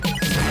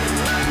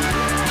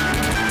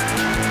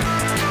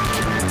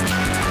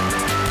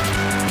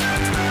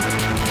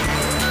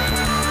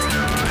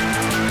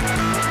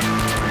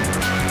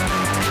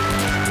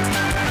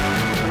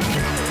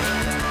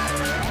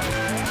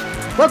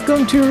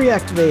Welcome to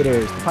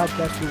Reactivators, the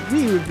podcast where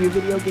we review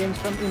video games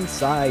from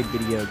inside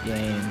video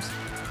games.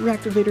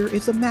 Reactivator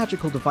is a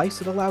magical device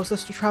that allows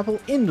us to travel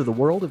into the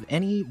world of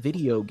any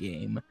video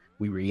game.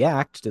 We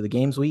react to the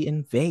games we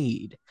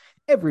invade.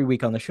 Every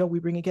week on the show, we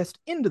bring a guest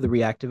into the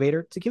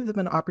Reactivator to give them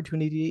an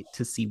opportunity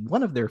to see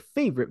one of their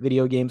favorite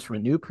video games from a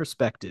new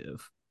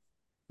perspective.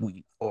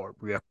 We are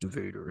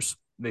Reactivators,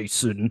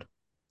 Mason.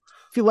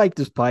 If you like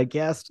this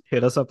podcast,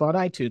 hit us up on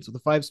iTunes with a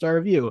 5-star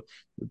review.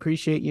 We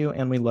appreciate you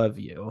and we love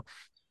you.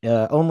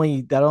 That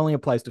only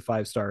applies to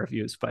 5-star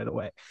reviews, by the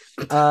way.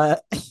 And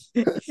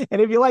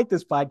if you like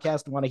this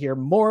podcast and want to hear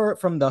more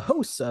from the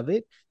hosts of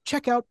it,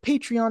 check out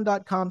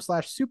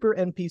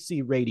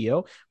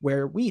patreon.com/supernpcradio,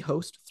 where we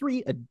host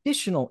 3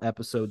 additional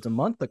episodes a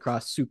month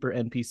across Super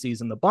NPCs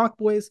and the Bonk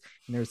Boys.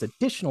 And there's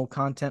additional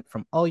content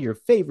from all your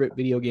favorite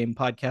video game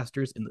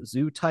podcasters in the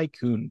Zoo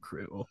Tycoon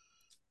crew.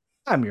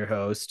 I'm your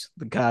host,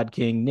 the God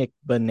King, Nick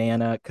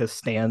Banana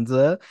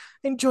Costanza,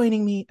 and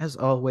joining me, as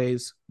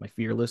always, my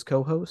fearless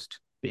co-host,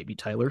 Baby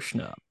Tyler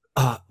Schnupp.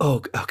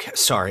 Okay.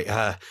 Sorry.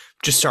 Paying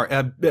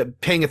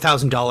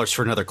 $1,000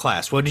 for another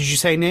class. What did you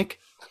say, Nick?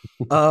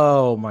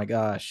 Oh my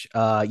gosh.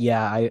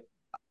 I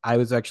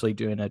was actually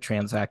doing a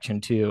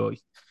transaction too.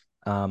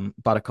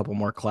 Bought a couple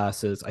more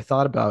classes. I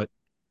thought about,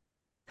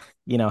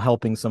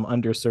 helping some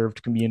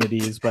underserved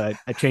communities, but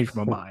I changed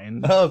my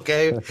mind.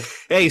 Okay.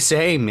 Hey,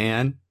 same,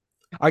 man.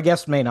 Our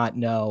guest may not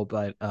know,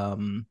 but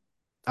Tyler,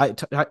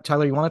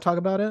 you want to talk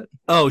about it?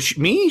 Oh,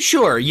 me?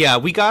 Sure. Yeah,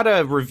 we got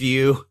a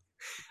review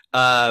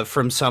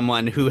from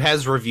someone who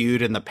has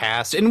reviewed in the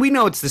past, and we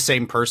know it's the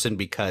same person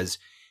because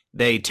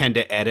they tend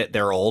to edit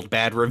their old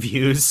bad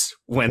reviews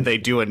when they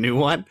do a new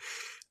one.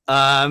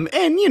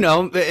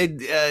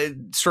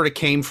 It sort of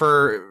came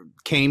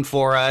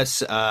for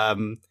us.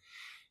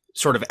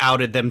 Sort of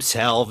outed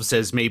themselves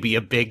as maybe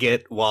a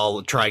bigot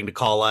while trying to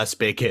call us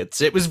bigots.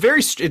 It was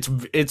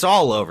it's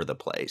all over the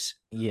place.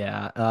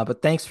 Yeah,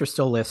 but thanks for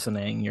still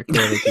listening. You're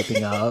clearly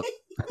keeping up.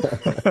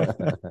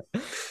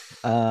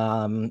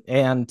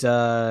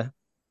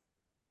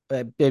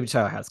 Baby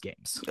Tyler has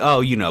games.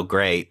 Oh,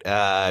 great.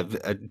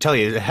 I tell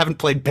you, I haven't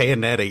played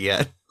Bayonetta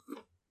yet.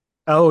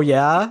 Oh,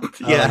 yeah?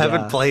 I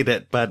haven't played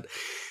it, but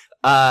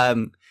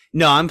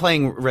no, I'm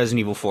playing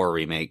Resident Evil 4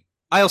 Remake.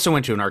 I also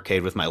went to an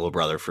arcade with my little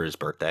brother for his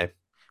birthday.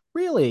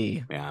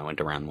 Really? Yeah, I went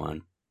to round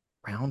 1.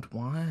 Round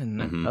 1.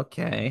 Mm-hmm.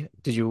 Okay.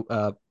 Did you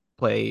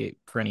play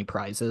for any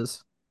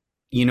prizes?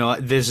 Do you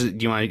want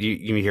to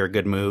hear a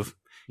good move?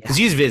 Because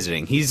he's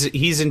visiting.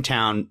 He's in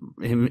town.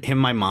 Him,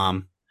 my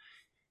mom.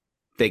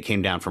 They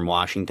came down from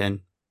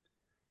Washington,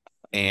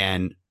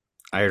 and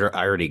I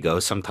already go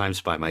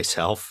sometimes by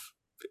myself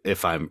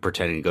if I'm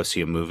pretending to go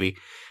see a movie.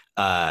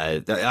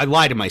 I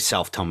lie to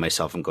myself, tell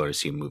myself I'm going to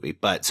see a movie,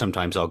 but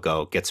sometimes I'll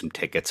go get some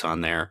tickets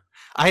on there.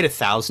 I had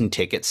 1,000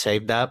 tickets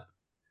saved up.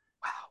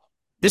 Wow.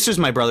 This was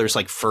my brother's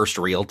first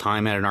real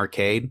time at an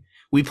arcade.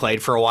 We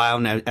played for a while,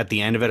 and at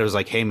the end of it, I was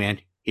like, hey man,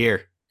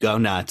 here, go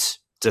nuts.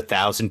 It's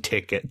 1,000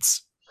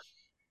 tickets.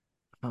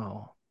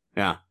 Oh.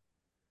 Yeah.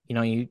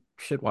 You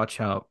should watch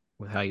out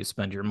with how you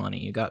spend your money.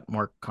 You got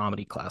more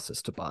comedy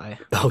classes to buy.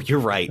 Oh, you're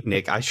right,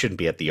 Nick. I shouldn't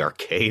be at the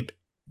arcade.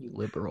 You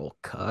liberal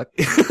cuck.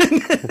 You're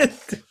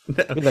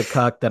the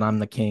cuck that I'm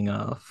the king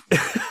of.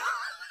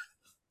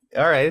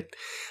 All right.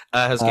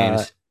 How's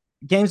games?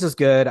 Games is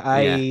good.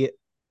 I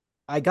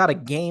got a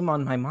game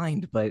on my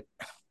mind, but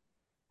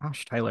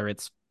gosh, Tyler,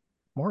 it's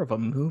more of a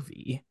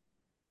movie.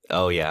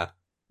 Oh, yeah.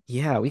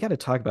 Yeah, we got to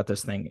talk about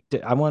this thing.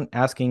 I want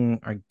asking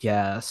our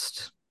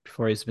guest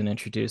before he's been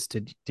introduced.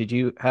 Did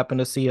you happen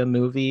to see a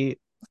movie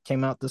that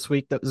came out this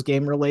week that was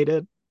game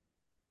related?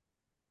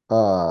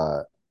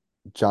 John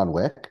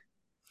Wick?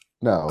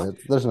 No,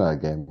 there's not a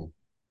game.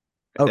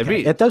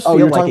 Okay, it does feel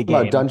you're like talking a game.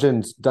 about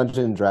Dungeons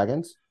and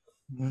Dragons?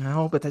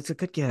 No, but that's a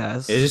good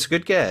guess. It is a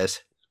good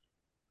guess.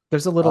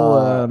 There's a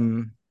little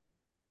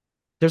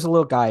there's a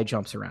little guy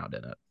jumps around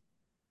in it.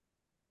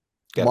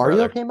 Good Mario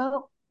brother. Came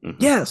out?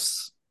 Mm-hmm.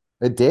 Yes.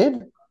 It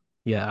did?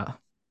 Yeah.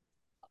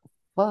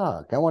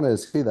 Fuck, I wanted to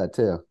see that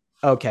too.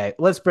 Okay,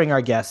 let's bring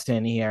our guest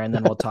in here and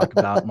then we'll talk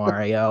about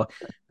Mario.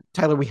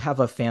 Tyler, we have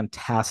a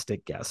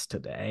fantastic guest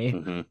today.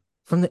 Mm-hmm.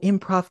 From the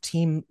improv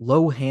team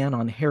Lohan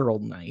on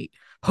Herald Night,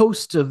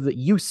 host of the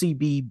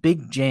UCB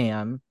Big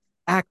Jam,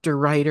 actor,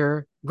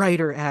 writer,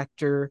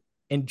 actor,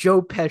 and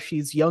Joe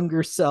Pesci's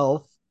younger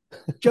self,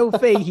 Joe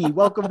Fahey.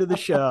 Welcome to the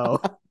show.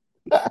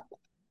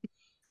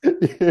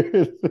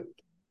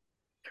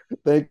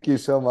 Thank you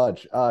so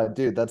much.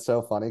 Dude, that's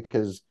so funny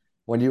because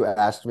when you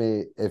asked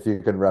me if you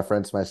could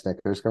reference my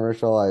Snickers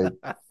commercial, I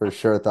for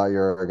sure thought you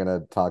were going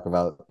to talk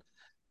about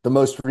the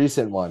most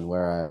recent one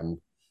where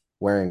I'm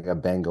wearing a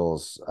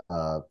Bengals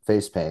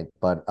face paint.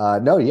 But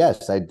no,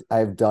 yes,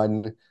 I've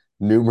done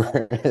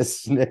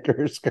numerous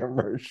Snickers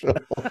commercials.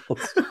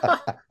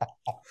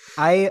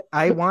 I've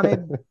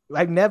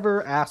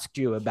never asked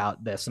you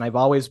about this, and I've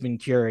always been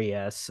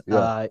curious.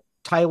 Yeah.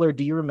 Tyler,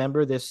 do you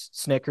remember this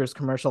Snickers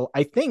commercial?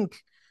 I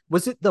think,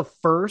 was it the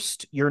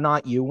first "You're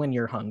Not You When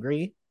You're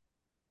Hungry"?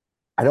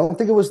 I don't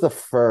think it was the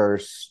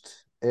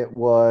first. It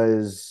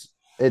was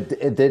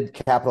it did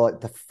capitalize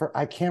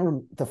I can't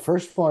remember the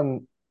first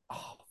one.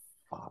 Oh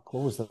fuck,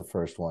 what was the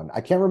first one?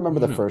 I can't remember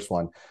the first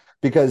one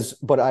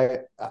but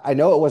I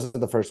know it wasn't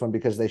the first one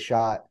because they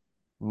shot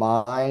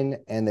mine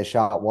and they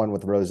shot one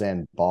with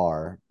Roseanne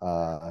Barr.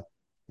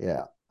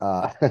 Yeah.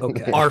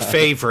 Okay. Our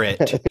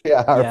favorite.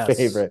 Yeah, our Yes.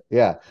 favorite.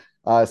 Yeah.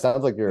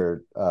 Sounds like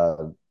your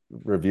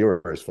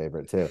reviewer's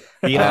favorite too.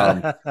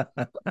 Yeah.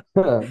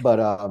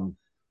 But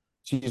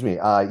excuse me.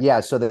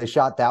 Yeah, so they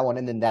shot that one,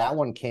 and then that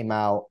one came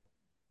out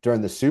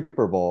during the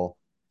Super Bowl,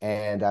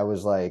 and I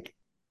was like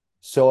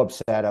so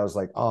upset. I was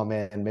like, oh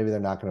man, maybe they're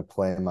not going to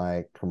play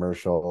my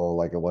commercial,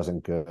 like it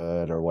wasn't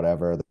good or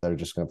whatever. They're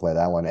just going to play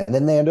that one. And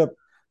then they end up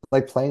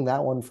like playing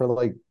that one for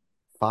like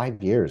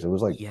 5 years. It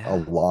was like a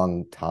Yeah.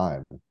 long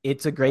time.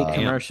 It's a great Damn.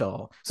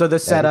 commercial. So the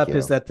Thank setup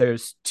is you. that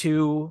there's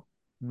two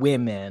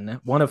women,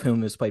 one of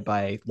whom is played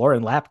by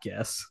Lauren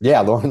Lapkus.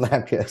 Yeah, Lauren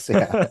Lapkus.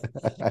 Yeah.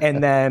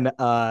 And then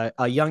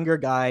a younger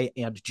guy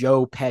and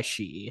Joe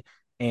Pesci.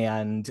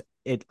 And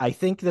I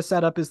think the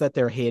setup is that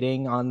they're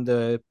hitting on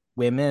the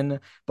women,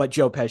 but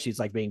Joe Pesci's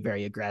like being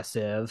very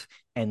aggressive.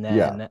 And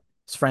Yeah. then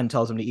his friend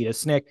tells him to eat a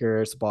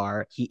Snickers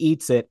bar. He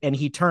eats it and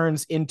he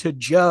turns into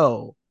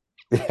Joe.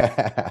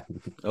 Yeah.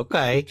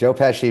 Okay. Joe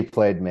Pesci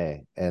played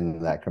me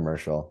in that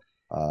commercial.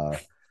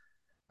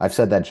 I've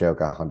said that joke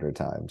 100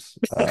 times.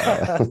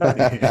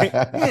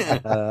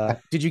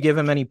 Did you give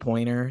him any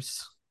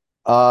pointers?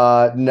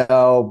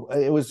 No,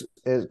 it was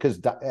because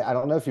I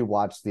don't know if you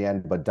watched the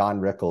end, but Don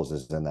Rickles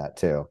is in that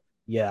too.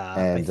 Yeah.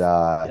 And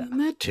Yeah,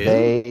 that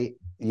too.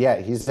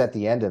 he's at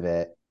the end of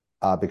it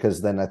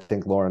because then I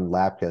think Lauren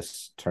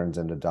Lapkus turns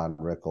into Don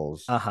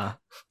Rickles. Uh-huh.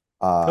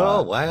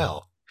 Oh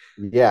wow.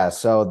 Yeah,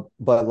 so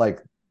but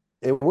like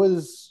it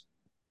was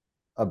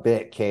a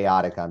bit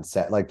chaotic on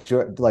set. Like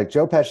Joe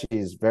Pesci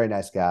is a very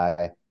nice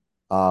guy.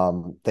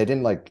 They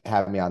didn't like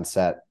have me on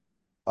set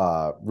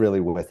really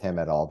with him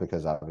at all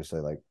because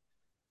obviously like,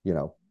 you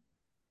know,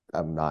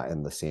 I'm not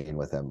in the scene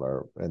with him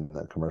or in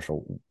the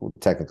commercial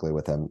technically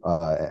with him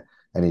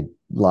any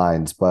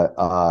lines, but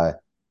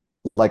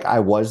like I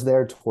was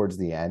there towards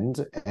the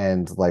end,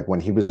 and like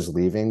when he was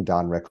leaving,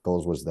 Don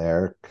Rickles was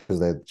there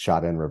because they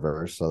shot in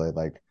reverse, so they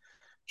like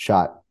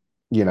shot,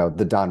 you know,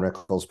 the Don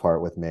Rickles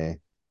part with me,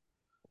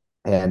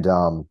 and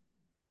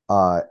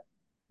uh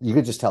you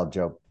could just tell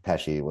Joe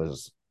Pesci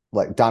was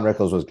like Don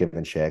Rickles was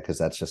giving shit because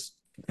that's just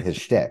his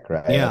shtick,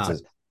 right? That's Yeah.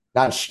 his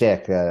not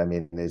shtick. I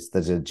mean,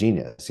 there's a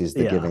genius. He's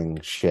the Yeah. giving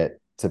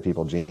shit to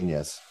people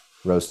genius,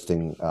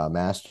 roasting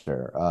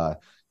master.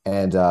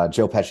 And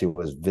Joe Pesci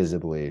was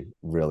visibly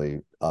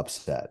really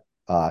upset.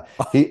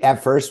 He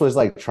at first was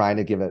like trying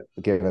to give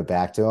it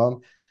back to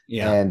him,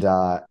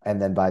 Yeah.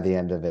 and then by the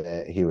end of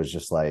it, he was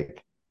just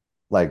like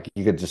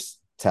you could just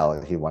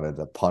tell he wanted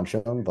to punch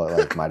him, but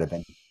like might have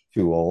been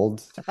too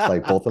old.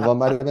 Like both of them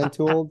might have been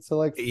too old to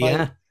like fight.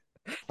 Yeah.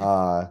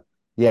 Uh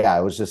yeah,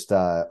 it was just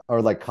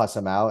or like cuss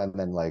him out, and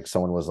then like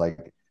someone was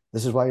like,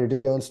 this is why you're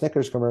doing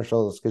Snickers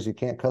commercials because you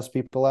can't cuss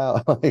people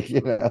out. Like,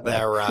 you That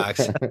know.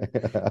 rocks.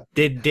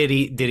 Did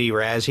he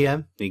razz you?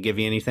 Did he give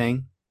you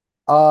anything?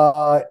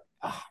 uh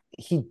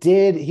he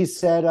did. He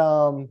said,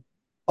 oh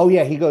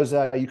yeah, he goes,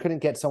 you couldn't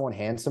get someone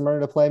handsomer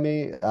to play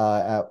me.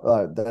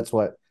 That's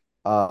what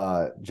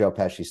Joe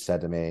Pesci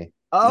said to me.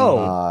 Mm-hmm.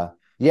 Oh,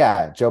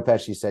 Yeah, Joe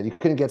Pesci said you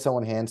couldn't get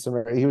someone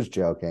handsomer. He was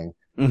joking.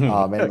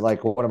 Mm-hmm. And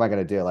like, what am I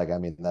gonna do? Like, I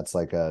mean, that's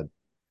a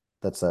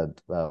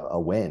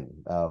win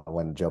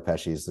when Joe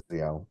Pesci's, you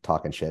know,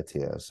 talking shit to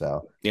you.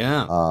 So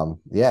Yeah.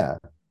 yeah.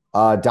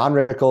 Don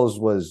Rickles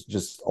was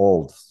just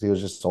old. He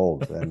was just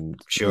old, and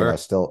you know,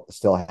 Sure.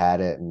 still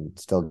had it and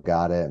still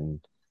got it, and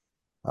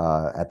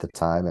at the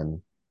time,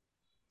 and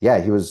yeah,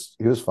 he was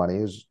funny.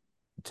 He was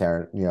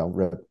tearing, you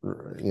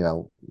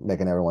know,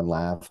 making everyone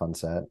laugh on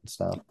set and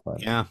stuff.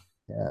 But Yeah.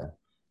 yeah,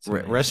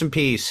 Rest in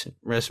peace.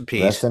 Rest in rest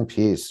peace. in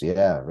peace.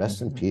 Yeah,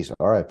 rest in mhm. peace.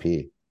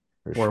 R.I.P.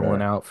 for Pour one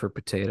sure. out for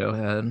Potato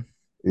Head.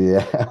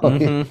 Yeah. Oh,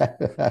 Mm-hmm.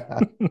 yeah.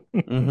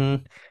 Mm-hmm.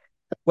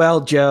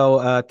 Well,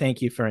 Joe,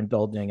 thank you for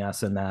indulging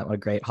us in that. What a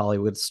great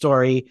Hollywood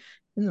story.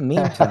 In the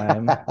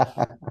meantime,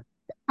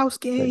 house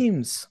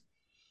games.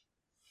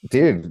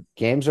 Dude,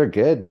 games are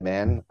good,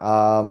 man.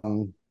 I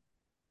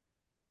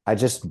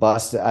just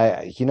busted.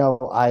 I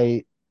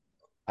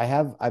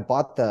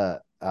bought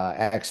the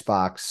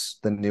Xbox,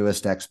 the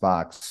newest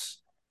Xbox,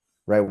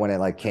 right when it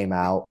like came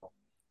out.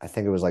 I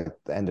think it was like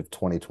the end of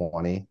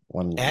 2020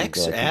 when you X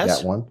like could get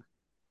S. one.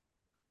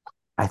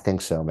 I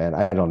think so, man.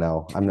 I don't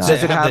know. I'm Does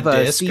it Does not. it have the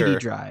have a disc CD or?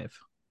 drive?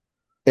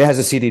 It has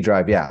a CD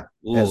drive. Yeah,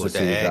 it has Ooh, a the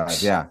CD drive.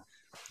 X. Yeah,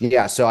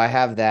 yeah. So I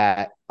have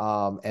that.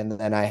 And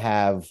then I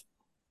have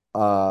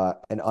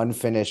an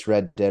unfinished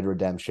Red Dead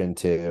Redemption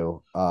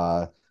 2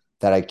 that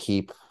I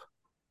keep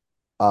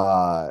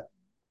uh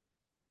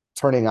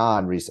turning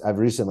on. I've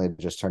recently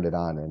just turned it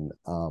on,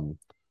 and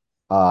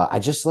I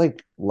just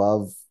like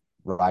love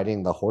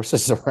riding the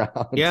horses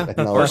around Yeah.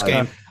 and Horse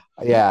game.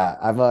 yeah,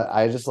 I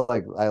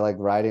like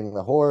riding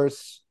the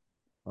horse.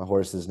 My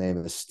horse's name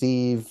is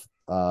Steve.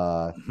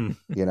 Mhm.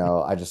 You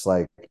know, I just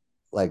like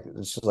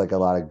it's just like a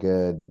lot of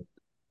good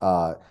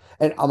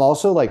And I'm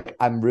also like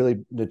I'm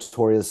really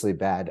notoriously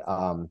bad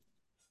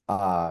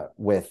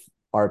with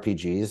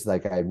RPGs.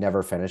 Like I've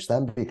never finished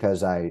them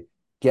because I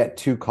get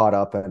too caught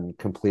up in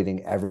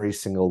completing every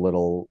single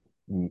little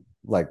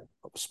like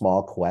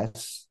small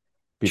quests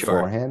Sure.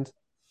 beforehand.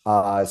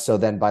 So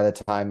then by the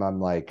time I'm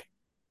like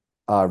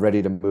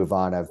ready to move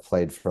on, I've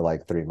played for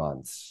like 3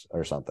 months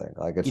or something.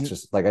 Like it's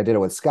just like I did it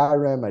with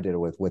Skyrim, I did it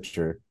with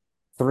Witcher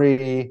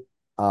 3,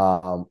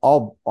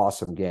 all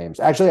awesome games.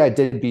 Actually, I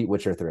did beat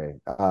Witcher 3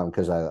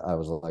 because I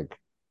was like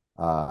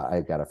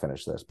I gotta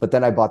finish this. But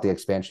then I bought the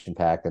expansion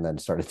pack and then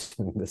started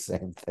doing the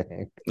same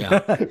thing.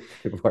 Yeah.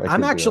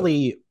 I'm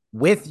actually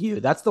with you.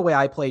 That's the way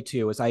I play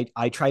too, is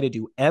I try to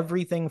do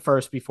everything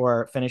first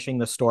before finishing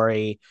the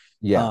story.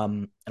 Yeah.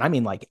 And I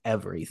mean like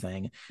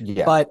everything.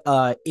 Yeah.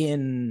 But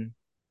in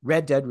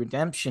Red Dead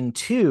Redemption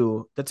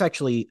 2, that's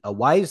actually a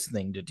wise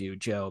thing to do,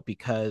 Joe,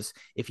 because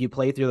if you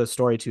play through the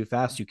story too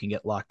fast, you can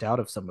get locked out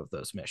of some of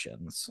those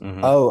missions.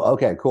 Mm-hmm. Oh,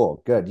 okay,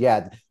 cool. Good.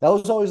 Yeah. That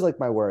was always like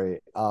my worry.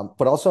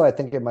 But also I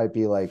think it might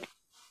be like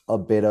a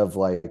bit of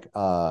like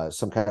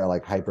some kind of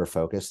like hyper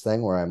focus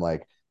thing where I'm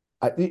like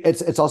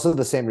it's also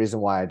the same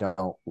reason why I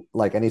don't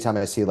like anytime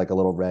I see like a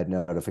little red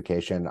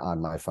notification on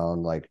my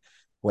phone, like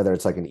whether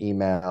it's like an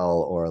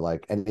email or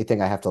like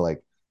anything, I have to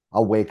like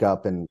I'll wake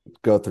up and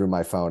go through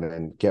my phone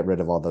and get rid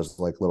of all those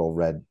like little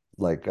red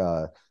like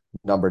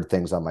numbered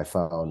things on my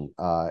phone.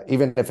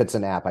 Even if it's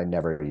an app I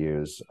never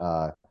use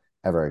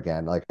ever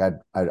again. Like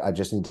I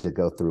just need to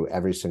go through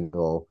every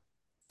single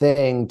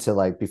thing to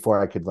like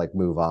before I could like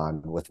move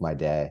on with my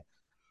day,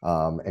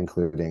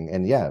 including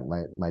and yeah,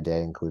 my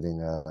day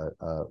including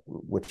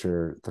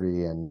Witcher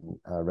 3 and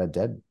Red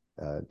Dead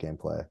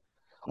gameplay.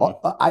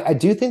 I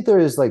do think there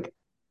is like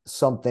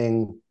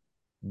something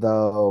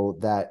though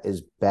that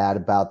is bad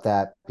about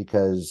that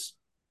because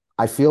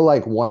I feel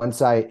like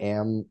once I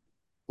am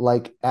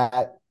like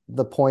at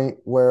the point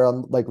where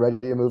I'm like ready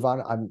to move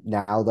on, I'm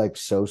now like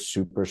so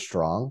super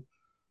strong.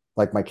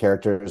 Like my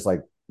character is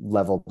like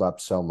leveled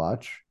up so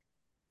much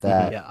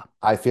that Yeah.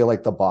 I feel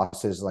like the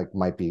bosses like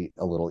might be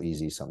a little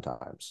easy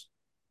sometimes.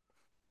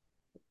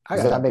 I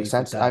Does got no that make beef with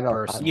sense? I that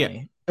know. Yeah.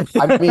 personally.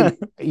 I mean,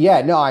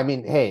 yeah, no, I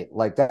mean, hey,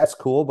 like that's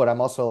cool, but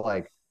I'm also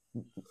like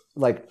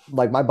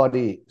my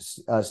buddy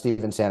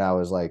Steven Santa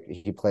was like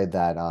he played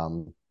that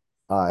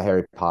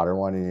Harry Potter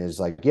one and he was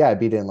like, yeah, I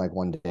beat it in like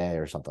one day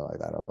or something like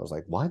that. I was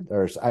like, what?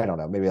 Or I don't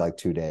know, maybe like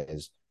 2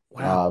 days.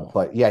 Wow.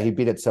 But yeah, he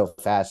beat it so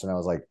fast, and I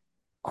was like,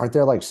 aren't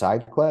there like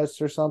side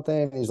quests or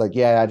something? And he's like,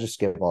 yeah, I just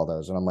skip all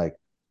those, and I'm like,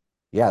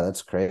 yeah,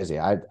 that's crazy.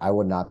 I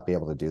would not be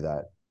able to do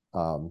that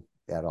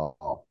at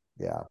all.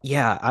 Yeah.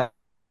 Yeah,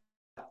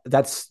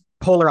 that's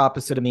polar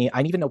opposite of me.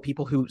 I even know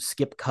people who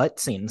skip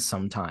cutscenes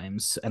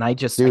sometimes, and I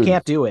Dude,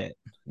 can't do it.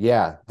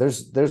 yeah,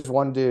 there's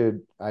one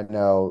dude I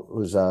know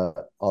who's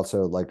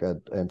also like a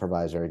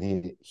improviser,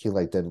 and he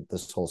like did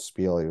this whole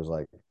spiel. He was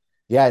like,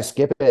 "Yeah, I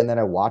skip it and then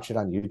I watch it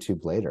on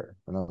YouTube later."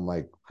 And I'm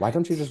like, "Why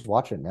don't you just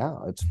watch it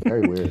now?" It's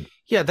very weird.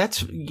 Yeah,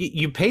 that's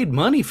you paid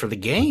money for the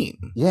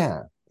game.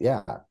 Yeah,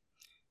 yeah.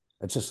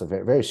 It's just a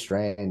very, very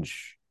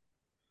strange.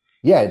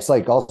 Yeah, it's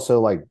like also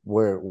like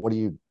where what do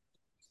you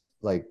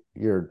like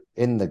you're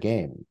in the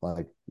game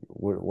like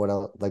what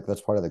else like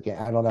that's part of the game.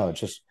 I don't know, it's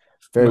just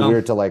very Well,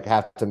 weird to like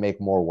have to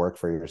make more work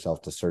for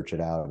yourself to search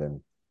it out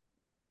and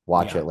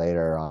watch yeah. it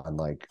later on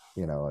like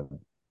a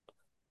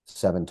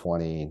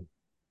 720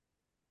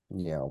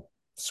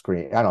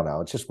 screen. I don't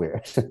know, it's just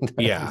weird.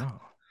 Yeah.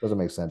 Doesn't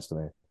make sense to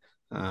me.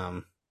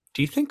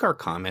 Do you think our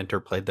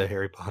commenter played the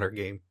Harry Potter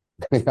game?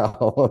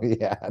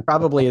 Yeah.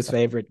 Probably his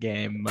favorite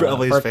game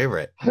Probably his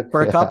favorite.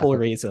 for a Yeah. couple of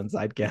reasons,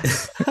 I'd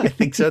guess. I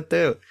think so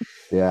too.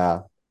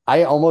 Yeah.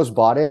 I almost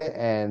bought it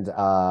and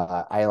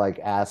I like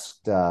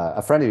asked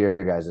a friend of your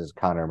guys is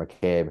Connor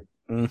McCabe.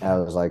 Mm-hmm. I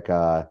was like,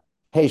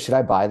 hey, should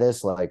I buy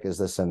this? Like, is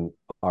this an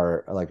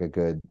art like a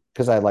good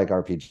because I like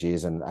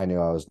RPGs and I knew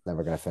I was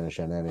never gonna finish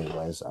it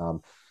anyways.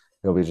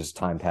 It'll be just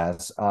time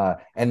pass.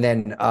 And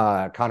then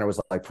Connor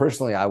was like,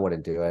 personally, I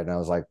wouldn't do it. And I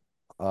was like,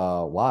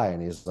 why?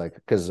 And he's like,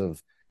 because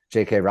of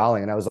J.K.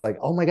 Rowling. And I was like,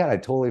 oh my God, I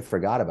totally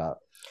forgot about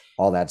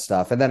all that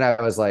stuff. And then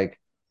I was like,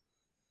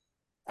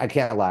 I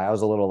can't lie. I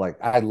was a little like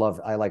I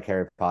like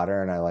Harry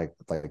Potter and I like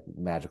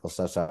magical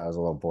stuff. So I was a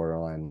little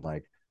borderline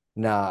like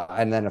nah.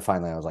 And then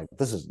finally I was like,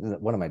 this is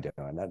what am I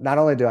doing? Not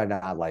only do I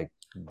not like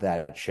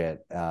that shit,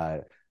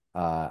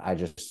 I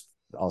just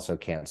also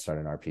can't start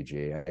an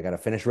RPG. I gotta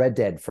finish Red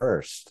Dead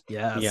first.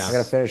 Yes. Yeah. I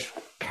gotta finish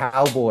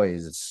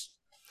Cowboys.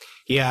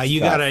 Yeah,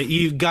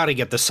 you gotta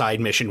get the side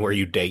mission where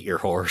you date your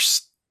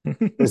horse.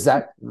 Is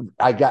that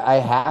I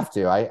have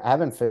to. I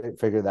haven't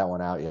figured that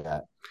one out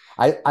yet.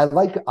 I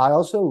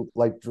also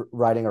like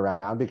riding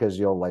around because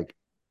you'll like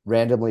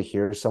randomly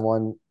hear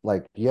someone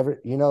like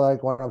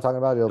like what I'm talking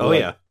about. You'll be like,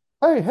 Yeah.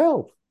 hey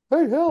help,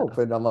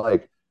 and I'm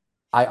like,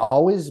 I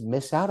always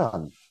miss out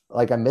on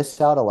I miss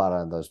out a lot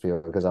on those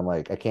people because I'm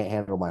like I can't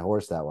handle my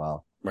horse that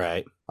well.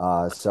 Right.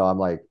 So I'm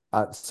like,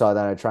 so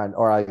then I try and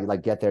or I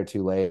like get there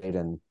too late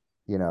and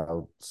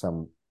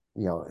some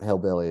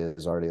hillbilly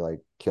has already like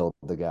killed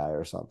the guy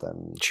or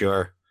something.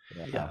 Sure.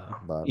 Yeah. Yeah.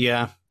 But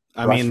Yeah.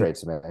 I mean,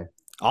 frustrates me.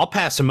 I'll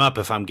pass him up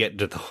if I'm getting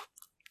to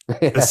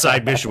the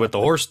side mission with the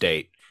horse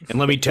date. And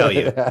let me tell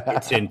you,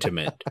 it's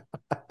intimate.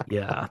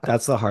 Yeah,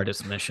 that's the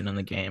hardest mission in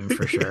the game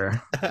for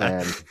sure.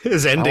 Man,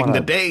 Is ending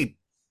the date.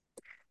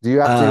 Do you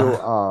have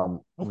to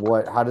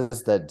how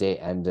does that date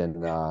end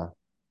in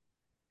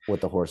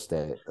with the horse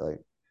date? Like,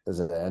 does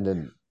it end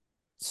in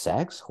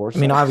sex? Horse? I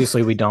mean, sex?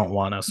 obviously, we don't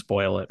want to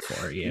spoil it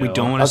for you. We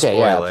don't want to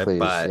spoil it, please,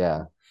 but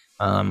yeah.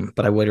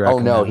 But I would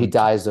recommend. Oh no, he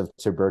dies of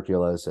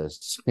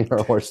tuberculosis.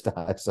 Your horse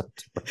dies of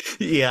tuberculosis.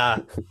 Yeah.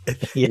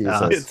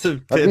 Yeah.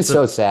 That'd be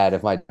so sad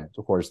if my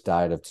horse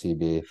died of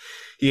TB.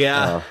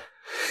 Yeah.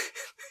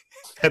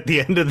 At the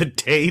end of the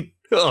date.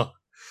 Oh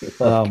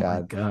God.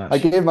 My gosh. I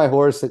gave my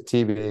horse at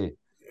TB.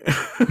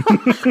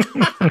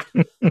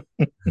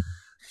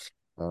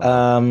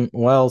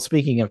 Well,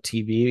 speaking of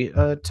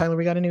TV, Tyler,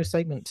 we got a new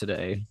segment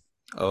today.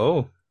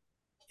 Oh.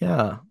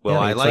 Yeah. Will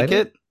I like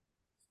it?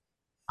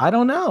 I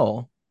don't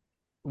know.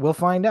 We'll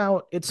find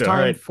out. It's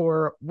time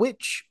for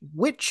Which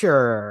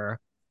Witcher.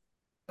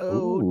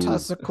 Oh,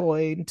 toss a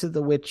coin to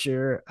the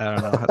Witcher. I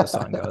don't know how the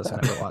song goes.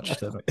 I never watched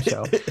the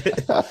show.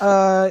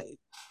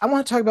 I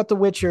want to talk about The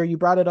Witcher. You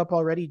brought it up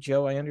already,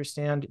 Joe. I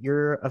understand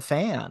you're a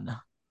fan.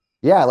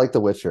 Yeah, I like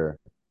The Witcher.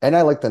 And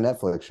I like the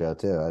Netflix show,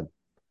 too. I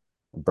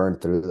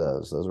burned through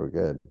those. Those were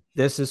good.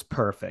 This is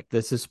perfect.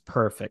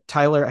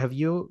 Tyler, have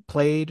you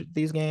played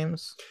these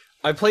games?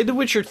 I played The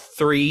Witcher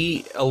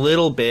 3 a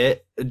little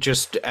bit,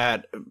 just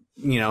at,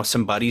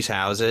 some buddies'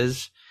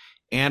 houses.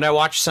 And I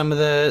watched some of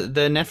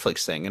the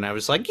Netflix thing, and I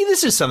was like,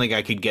 this is something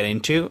I could get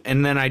into.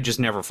 And then I just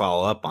never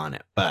follow up on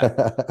it. But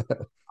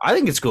I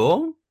think it's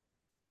cool.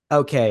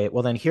 Okay,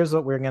 well then here's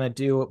what we're going to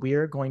do. We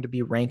are going to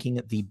be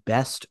ranking the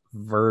best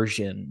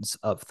versions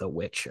of The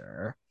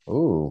Witcher.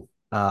 Ooh.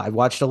 I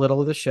watched a little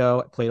of the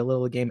show, I played a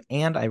little of the game,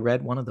 and I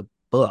read one of the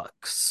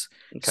books.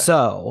 Okay.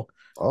 So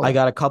I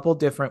got a couple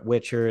different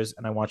Witchers,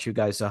 and I want you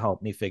guys to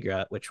help me figure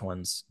out which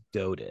one's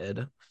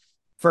goated.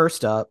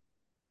 First up,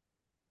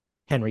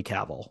 Henry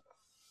Cavill.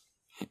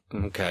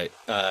 Okay,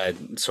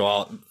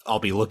 so I'll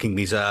be looking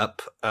these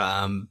up.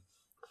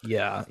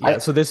 Yeah.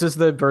 So this is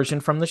the version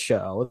from the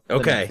show.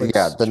 Okay.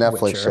 The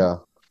Netflix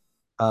show.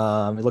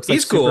 It looks like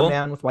he's cool.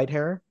 Superman with white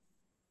hair.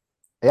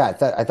 Yeah, I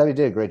thought he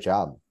did a great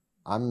job.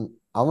 I'm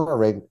gonna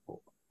rank.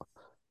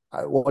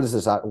 What is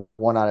this?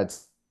 1 out of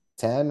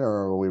 10, or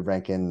are we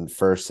ranking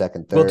first,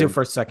 second, third? We'll do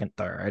first, second,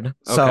 third.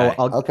 So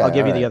I'll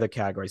give you the other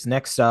categories.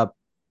 Next up,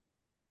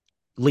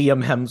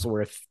 Liam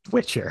Hemsworth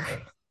Witcher.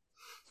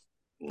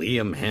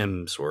 Liam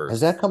Hemsworth. Has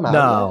that come out?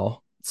 No. Yet?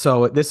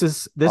 So this.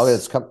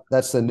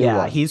 That's the new one.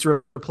 Yeah, he's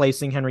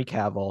replacing Henry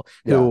Cavill,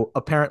 who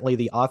apparently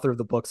the author of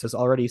the books has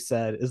already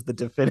said is the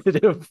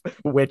definitive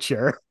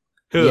Witcher.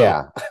 Who?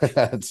 Yeah.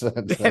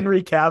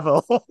 Henry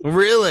Cavill.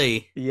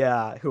 Really?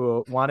 Yeah,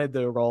 who wanted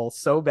the role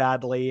so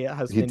badly,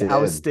 has been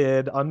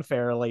ousted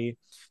unfairly.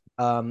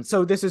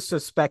 So this is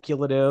just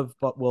speculative,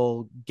 but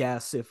we'll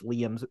guess if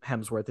Liam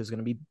Hemsworth is going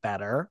to be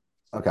better.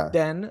 Okay.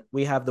 Then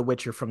we have the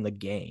Witcher from the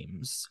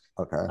games.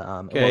 Okay.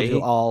 We'll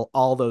do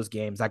all those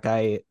games. That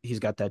guy, he's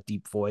got that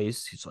deep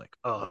voice. He's like,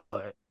 I'm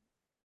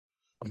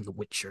the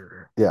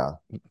Witcher. Yeah.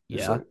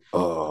 Yeah. Like,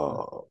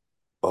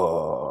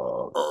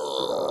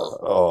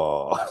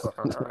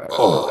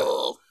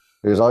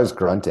 He was always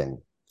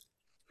grunting.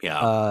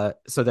 Yeah.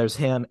 So there's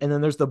him, and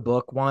then there's the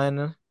book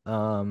one.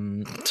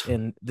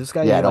 And this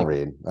guy. Yeah, I don't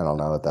read. I don't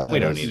know what that. We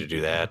don't need to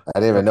do that.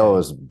 I didn't even know it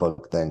was a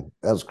book thing.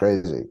 That was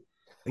crazy.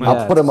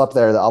 I'll put him up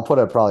there. I'll put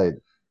it probably.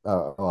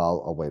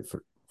 I'll wait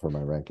for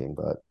my ranking,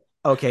 but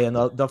okay. And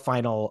the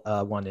final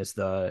one is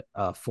the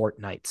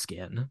Fortnite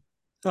skin.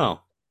 Oh,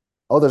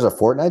 there's a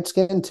Fortnite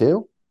skin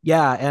too.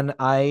 Yeah, and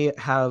I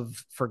have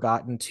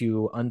forgotten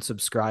to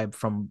unsubscribe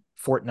from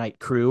Fortnite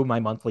Crew, my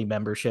monthly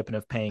membership, and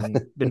have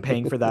been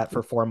paying for that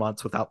for 4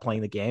 months without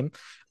playing the game.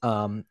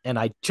 And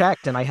I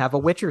checked, and I have a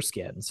Witcher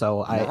skin,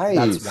 so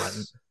that's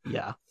one.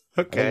 Yeah.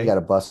 Okay. You got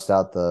to bust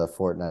out the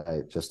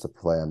Fortnite just to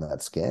play on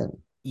that skin.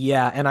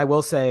 Yeah, and I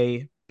will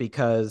say,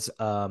 because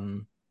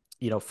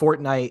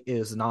Fortnite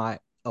is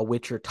not a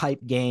Witcher type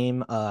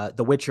game.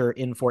 The Witcher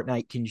in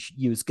Fortnite can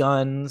use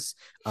guns.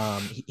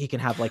 He can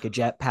have like a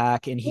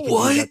jetpack, and he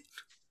can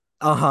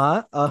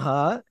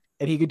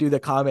and he could do the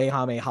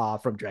Kamehameha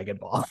from Dragon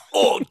Ball.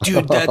 Oh,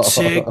 dude, that's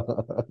sick.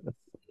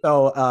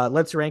 So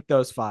let's rank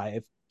those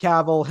 5: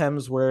 Cavill,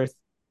 Hemsworth,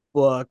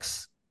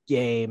 books,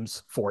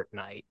 games,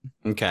 Fortnite.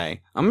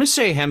 Okay, I'm gonna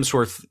say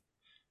Hemsworth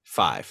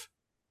 5.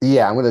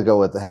 Yeah, I'm gonna go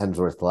with the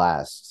Hemsworth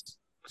last.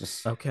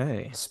 Just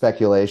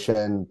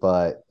speculation,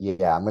 but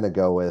yeah, I'm gonna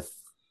go with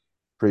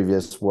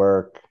previous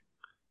work.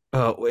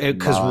 Oh,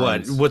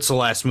 because what's the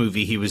last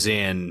movie he was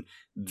in?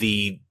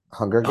 The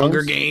Hunger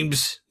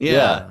Games?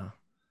 Yeah.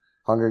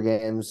 Hunger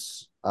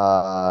Games.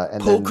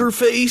 And Poker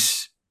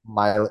Face?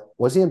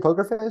 Was he in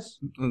Poker Face?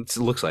 It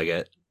looks like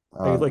it.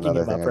 Are you looking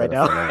him up right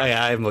now?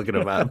 Yeah, I'm looking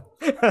him up.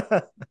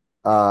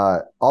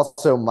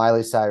 Also,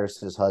 Miley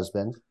Cyrus's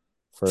husband.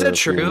 Is that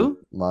true?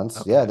 Months.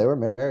 Okay. Yeah, they were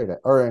married.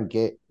 Or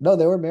engaged. No,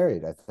 they were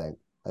married, I think.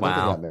 I think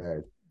they got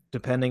married.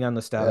 Depending on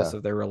the status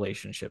of their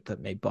relationship, that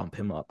may bump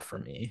him up for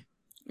me.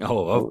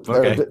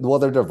 Okay.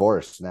 They're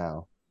divorced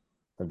now.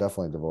 They're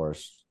definitely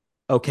divorced.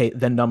 Okay,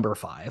 then number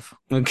 5.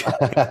 Okay.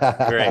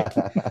 Great.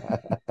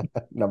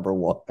 Number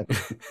 1.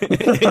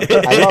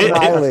 I love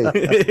Miley.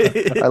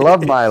 I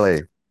love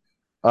Miley.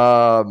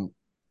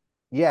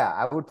 Yeah,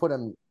 I would put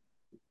him.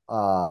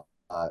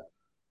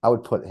 I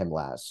would put him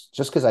last,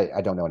 just because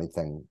I don't know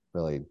anything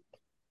really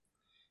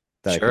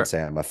that I can Sure.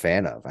 say I'm a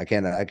fan of. I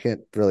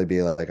can't really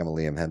be like I'm a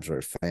Liam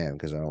Hemsworth fan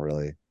because I don't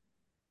really.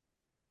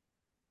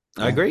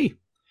 I agree.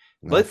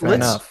 Fair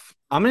enough.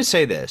 I'm going to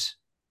say this.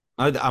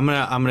 I'm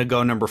gonna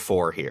go number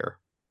 4 here.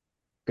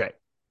 Great.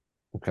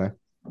 Okay.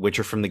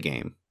 Witcher from the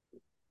game.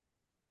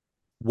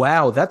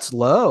 Wow, that's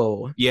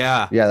low.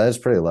 Yeah. Yeah, that's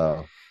pretty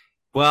low.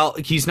 Well,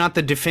 he's not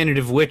the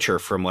definitive Witcher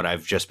from what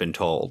I've just been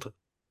told.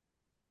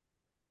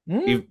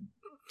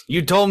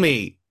 You told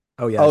me.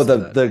 Oh yeah. Oh,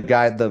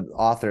 the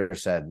author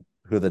said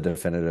who the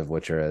definitive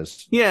Witcher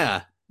is.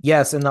 Yeah.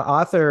 Yes, and the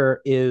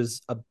author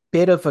is a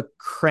bit of a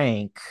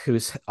crank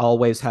who's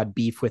always had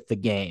beef with the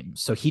game,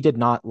 so he did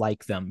not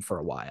like them for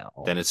a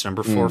while. Then it's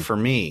number 4 for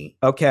me.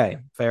 Okay,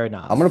 fair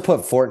enough. I'm gonna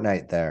put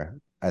Fortnite there.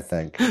 I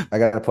think I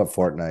gotta put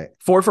Fortnite.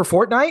 4 for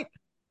Fortnite?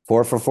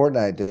 4 for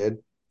Fortnite, dude.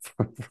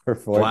 For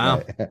Fortnite.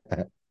 Wow.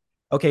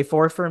 Okay,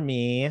 4 for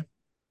me.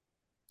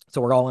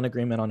 So we're all in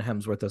agreement on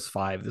Hemsworth as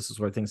 5. This is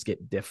where things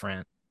get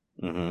different.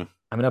 Mm-hmm.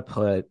 I'm gonna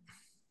put.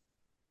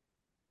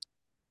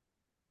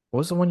 What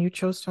was the one you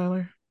chose,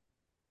 Tyler?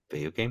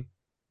 Video game.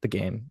 The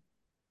game.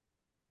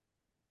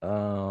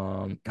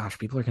 Gosh,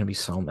 people are gonna be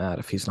so mad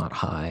if he's not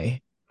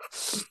high.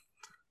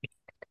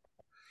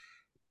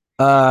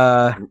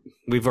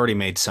 We've already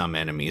made some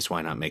enemies.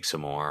 Why not make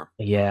some more?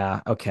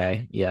 Yeah.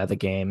 Okay. Yeah. The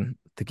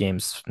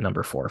game's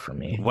number 4 for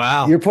me.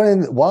 Wow. You're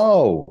putting.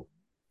 Whoa.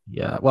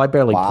 Yeah. Well, I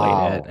barely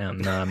played it,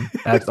 and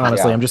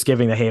honestly, Yeah. I'm just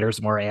giving the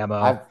haters more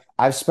ammo.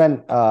 I've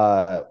spent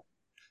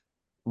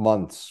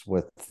months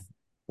with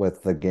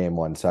the game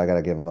one, so I got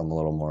to give him a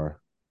little more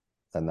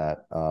than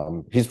that.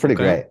 He's pretty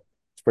great.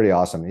 It's pretty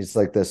awesome. He's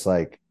like this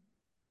like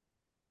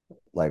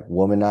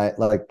womanize,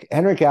 like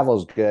Henry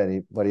Cavill's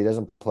good, but he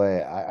doesn't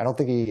play. I don't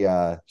think he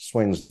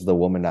swings the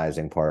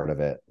womanizing part of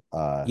it.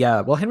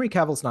 Yeah. Well, Henry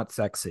Cavill's not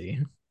sexy.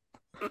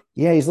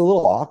 Yeah, he's a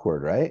little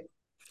awkward, right?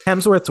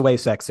 Hemsworth's way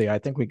sexy. I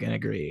think we can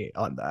agree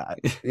on that.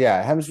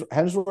 Yeah,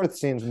 Hemsworth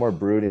seems more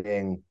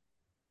brooding,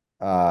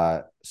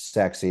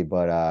 sexy,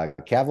 but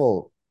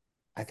Cavill.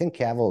 I think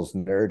Cavill's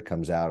nerd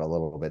comes out a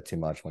little bit too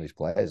much when he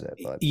plays it.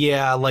 But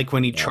yeah, like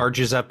when he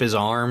charges up his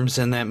arms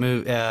in that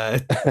movie,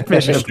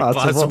 Mission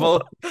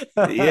Impossible.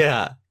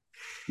 Yeah.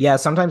 Yeah,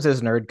 sometimes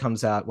his nerd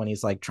comes out when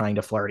he's like trying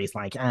to flirt. He's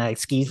like,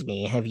 excuse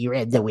me, have you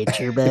read The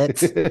Witcher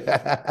books?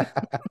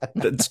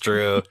 That's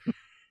true.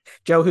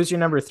 Joe, who's your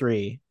number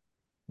 3?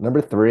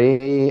 Number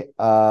 3,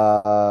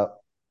 I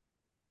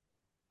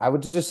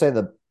would just say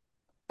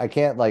I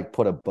can't like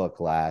put a book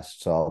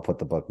last, so I'll put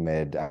the book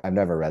mid. I've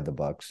never read the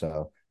book,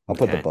 so I'll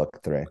put the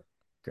book 3.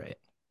 Great.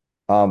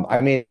 I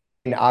mean,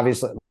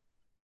 obviously,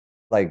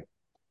 like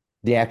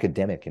the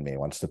academic in me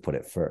wants to put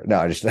it first. No,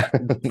 I just you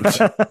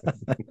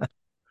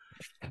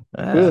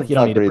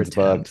don't need to reads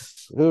pretend.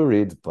 books. Who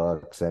reads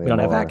books anymore? We don't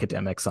have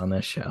academics on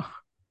this show.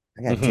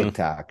 I got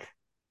TikTok.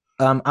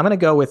 I'm gonna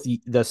go with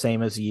the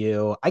same as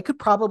you. I could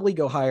probably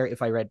go higher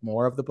if I read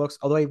more of the books,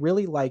 although I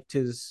really liked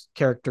his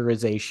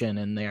characterization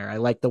in there. I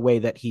like the way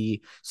that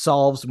he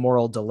solves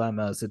moral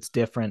dilemmas. It's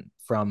different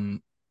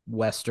from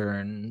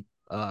Western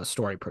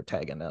story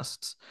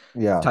protagonists.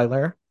 Yeah.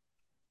 Tyler?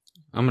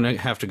 I'm going to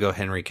have to go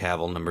Henry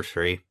Cavill, number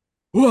 3.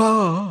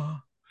 Whoa!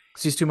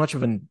 Because he's too much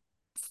of a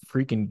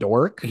freaking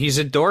dork. He's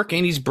a dork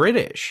and he's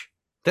British.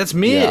 That's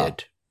mid. Yeah.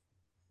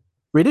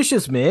 British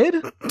is mid?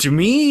 To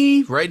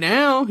me, right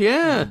now,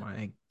 yeah. Oh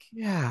my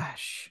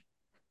gosh.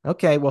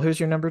 Okay, well,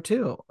 who's your number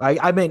 2?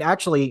 I mean,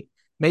 actually,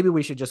 maybe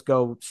we should just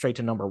go straight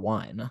to number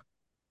 1.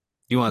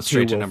 You want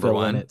straight to number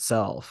 1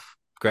 itself?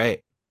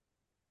 Great.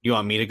 You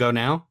want me to go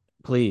now?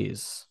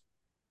 Please.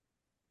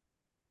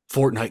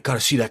 Fortnite, gotta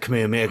see that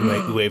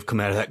Kamehameha wave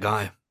come out of that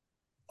guy.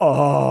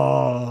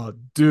 Oh,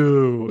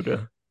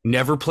 dude.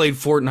 Never played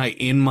Fortnite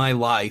in my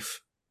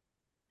life.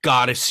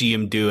 Gotta see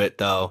him do it,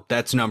 though.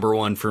 That's number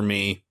 1 for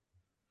me.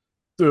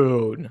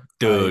 Dude.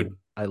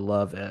 I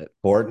love it.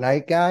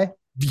 Fortnite guy?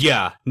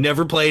 Yeah,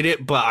 never played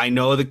it, but I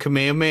know the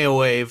Kamehameha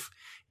wave.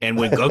 And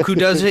when Goku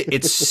does it,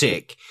 it's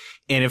sick.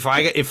 And if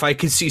I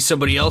could see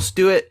somebody else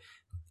do it,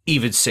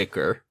 even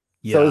sicker.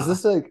 Yeah. So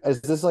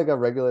is this like a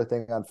regular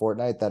thing on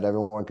Fortnite that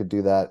everyone could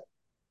do that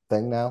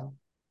thing now?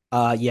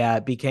 Yeah,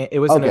 it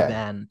was an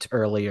event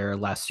earlier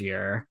last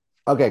year.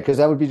 Okay, because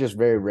that would be just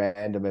very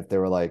random if they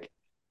were like,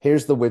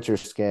 here's the Witcher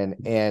skin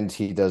and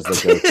he does the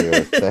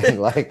Goku thing.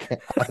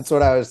 Like that's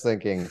what I was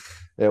thinking.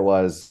 It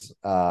was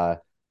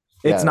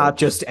it's not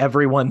just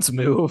everyone's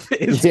move.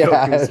 It's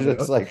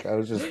Goku's like I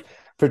was just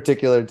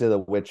particular to the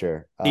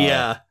Witcher.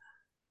 Yeah.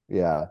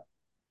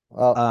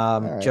 Well,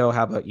 right. Joe,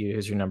 how about you?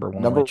 Who's your number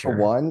 1? Number Witcher?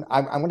 1,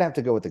 I'm gonna have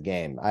to go with the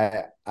game.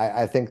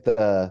 I think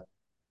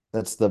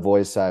that's the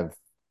voice I've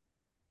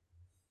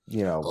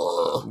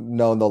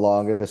known the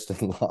longest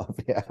in love.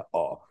 Yeah.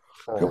 Oh.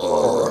 Come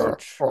on,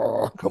 Roach.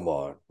 Come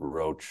on,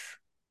 Roach.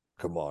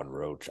 Come on,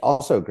 Roach.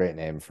 Also, a great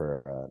name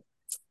for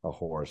a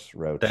horse,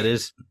 Roach. That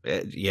is,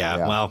 yeah.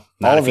 Well, all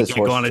not of if you his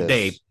can't go on a horses.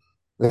 date.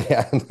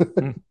 Yeah,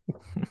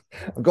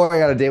 I'm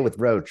going on a date with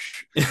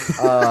Roach.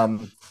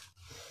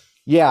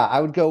 Yeah, I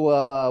would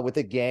go with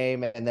the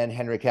game and then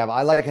Henry Cavill.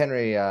 I like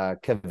Henry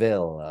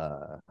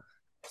Cavill.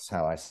 That's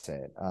how I say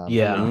it.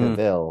 Yeah. Henry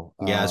Cavill.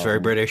 Yeah, it's very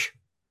British.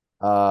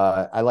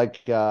 I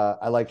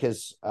like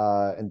his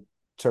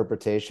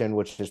interpretation,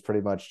 which is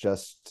pretty much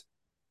just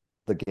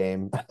the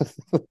game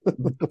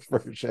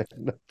version.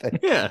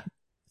 Yeah.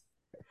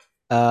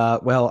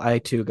 Well, I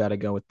too got to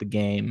go with the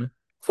game.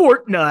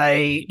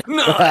 Fortnite.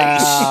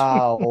 Nice.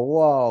 Wow,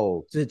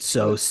 whoa. It's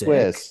so sick.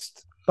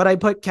 Twist. But I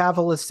put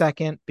Cavill as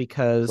second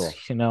because, Cool.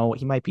 you know,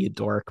 he might be a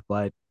dork,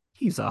 but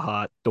he's a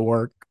hot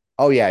dork.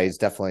 Oh, yeah, he's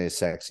definitely a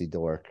sexy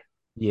dork.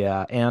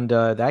 Yeah, and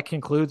that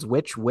concludes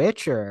Which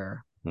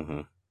Witcher.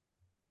 Mm-hmm.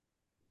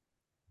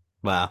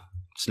 Wow,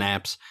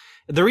 snaps.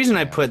 The reason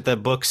I put the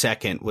book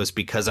second was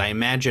because I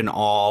imagine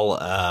all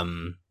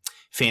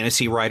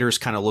fantasy writers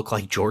kind of look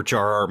like George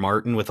R.R.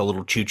 Martin with a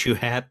little choo-choo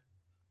hat.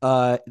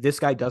 This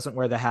guy doesn't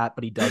wear the hat,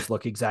 but he does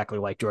look exactly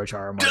like George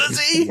R.R. Martin. Does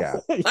he? Yeah.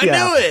 I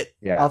knew it.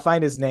 Yeah. I'll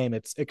find his name.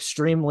 It's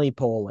extremely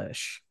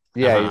Polish.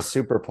 Yeah, he's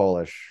super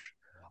Polish.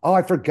 Oh,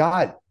 I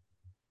forgot.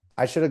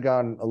 I should have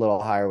gone a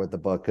little higher with the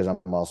book because I'm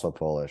also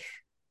Polish.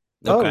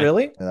 Okay. Oh,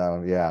 really?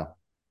 Yeah.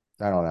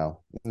 I don't know.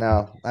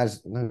 No,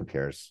 who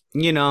cares?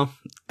 You know,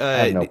 I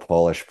have no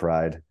Polish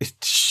pride.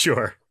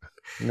 Sure.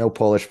 No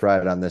Polish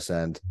pride on this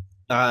end.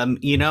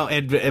 You know,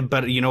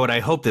 but you know what I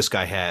hope this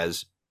guy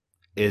has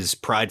is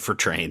pride for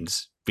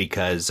trains,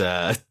 because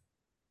then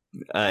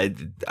I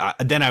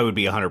would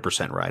be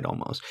 100% right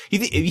almost.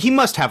 He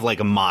must have like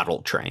a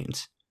model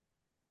trains.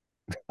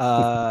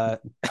 I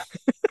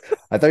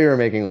thought you were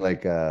making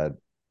like a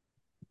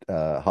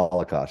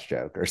Holocaust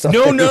joke or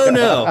something.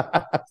 No.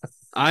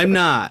 I'm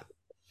not.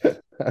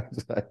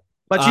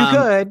 But you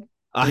could.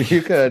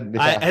 You could.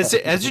 Yeah. As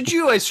a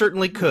Jew, I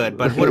certainly could.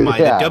 But what am I,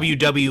 the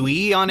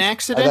WWE on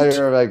accident? I thought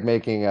you were like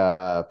making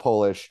a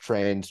Polish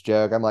trains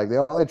joke. I'm like,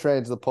 the only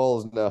trains the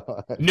Poles know.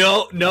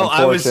 No.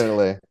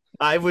 Unfortunately.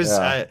 I was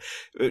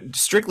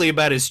strictly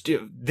about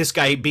this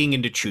guy being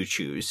into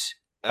choo-choos.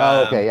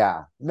 Oh, okay,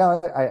 yeah.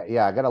 No,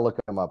 I gotta look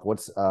him up.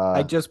 What's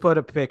I just put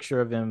a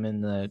picture of him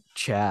in the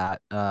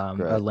chat,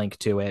 a link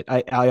to it.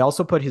 I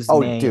also put his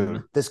name.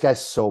 Dude, this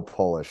guy's so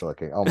Polish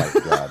looking. Oh my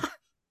god.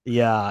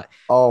 Yeah.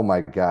 Oh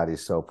my god,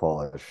 he's so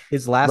Polish.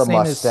 His last name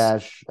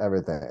mustache,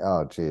 everything.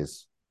 Oh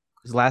jeez.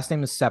 His last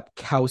name is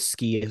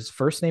Sapkowski. His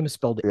first name is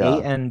spelled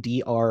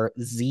Andrzej.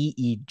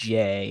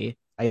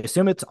 I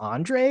assume it's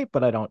Andre,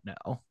 but I don't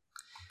know.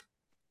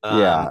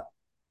 Yeah.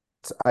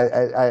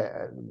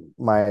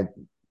 My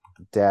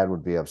dad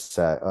would be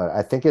upset.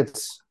 I think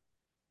it's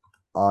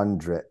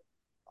Andre.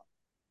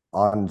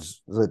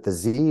 The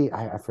Z.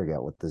 I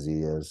forget what the Z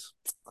is.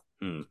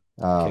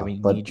 Okay, we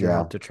need your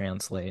help to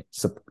translate.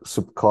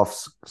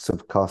 Sapkowski.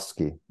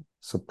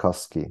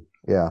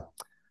 Yeah,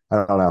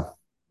 I don't know.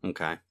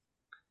 Okay.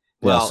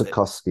 Well,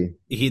 Sapkowski.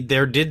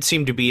 There did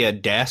seem to be a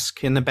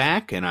desk in the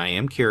back, and I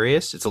am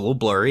curious. It's a little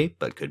blurry,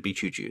 but could be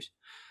choo-choos.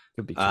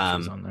 Could be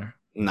choo-choos on there.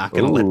 Not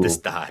going to let this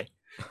die.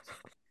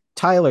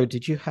 Tyler,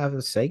 did you have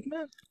a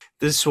segment?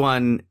 This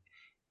one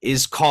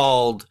is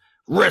called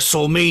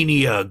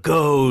WrestleMania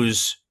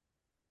Goes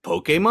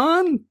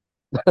Pokemon?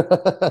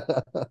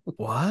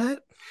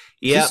 What?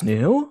 Yeah. Is this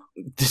new?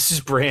 This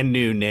is brand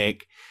new,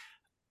 Nick.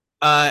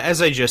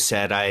 As I just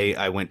said,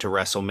 I went to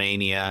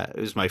WrestleMania. It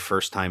was my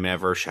first time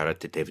ever. Shout out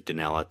to David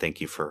Danella.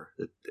 Thank you for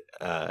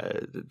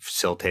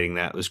facilitating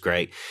that. It was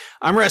great.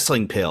 I'm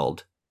wrestling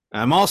pilled.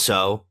 I'm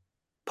also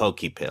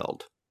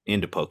Poke-pilled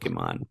into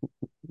Pokemon.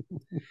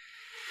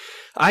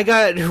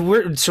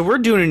 We're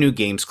doing a new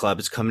games club.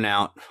 It's coming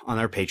out on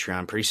our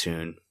Patreon pretty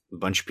soon. A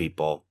bunch of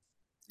people,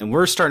 and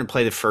we're starting to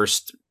play the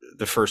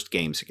first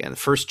games again, the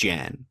first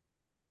gen.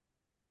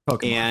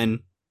 Pokemon. And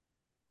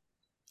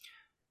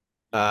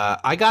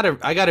I got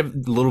a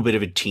little bit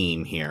of a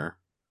team here.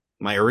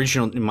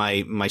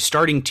 My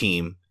starting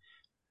team,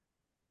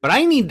 but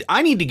I need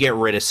to get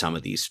rid of some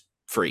of these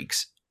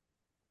freaks.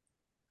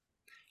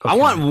 Okay. I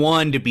want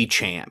one to be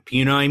champ.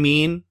 You know what I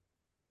mean?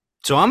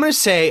 So I'm gonna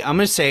say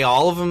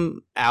all of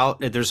them out.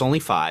 There's only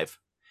 5,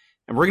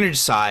 and we're gonna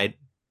decide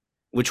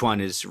which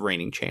one is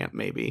reigning champ.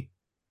 Maybe.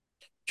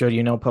 Joe, do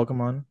you know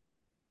Pokemon?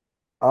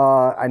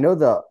 I know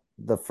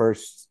the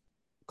first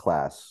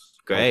class.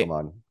 Great.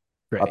 Pokemon.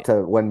 Great. Up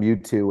to when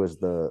Mewtwo was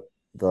the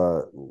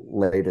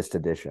latest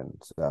edition.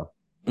 So.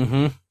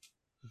 Mm-hmm.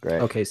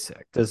 Great. Okay,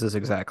 sick. This is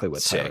exactly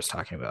what Tyler was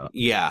talking about.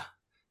 Yeah.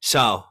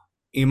 So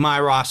in my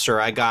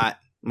roster, I got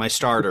my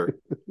starter,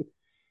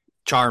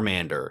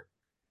 Charmander.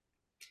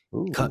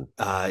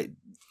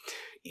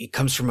 He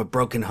comes from a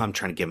broken home. I'm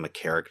trying to give him a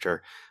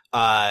character.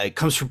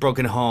 Comes from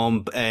broken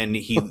home, and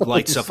he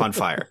lights stuff on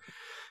fire.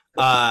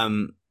 He's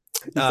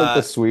like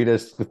the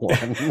sweetest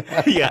one.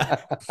 Yeah.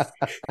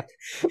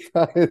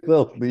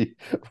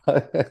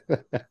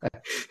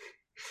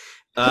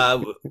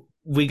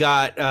 We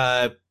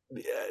got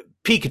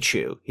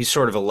Pikachu. He's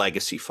sort of a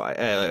legacy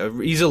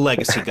he's a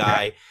legacy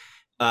guy.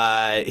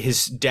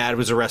 His dad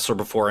was a wrestler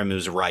before him. It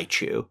was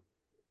Raichu.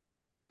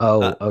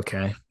 Oh,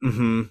 okay.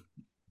 Mm-hmm.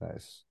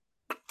 Nice.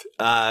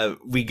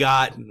 We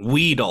got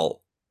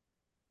Weedle.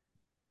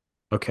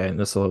 Okay,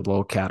 this is a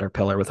little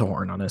caterpillar with a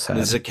horn on his head.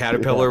 This is a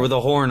caterpillar with a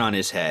horn on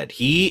his head.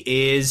 He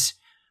is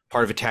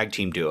part of a tag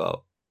team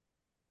duo.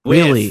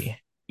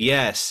 Really?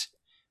 Yes.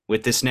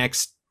 With this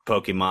next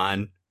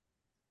Pokemon,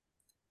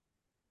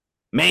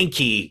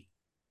 Mankey.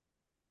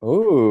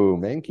 Ooh,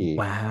 Mankey.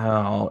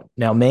 Wow.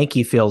 Now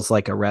Mankey feels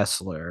like a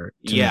wrestler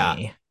to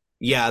me.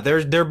 Yeah,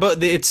 they're both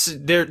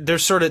they're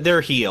sort of they're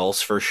heels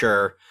for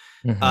sure.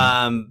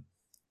 Mm-hmm.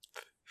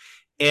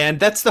 And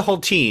that's the whole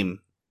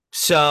team.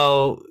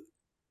 So,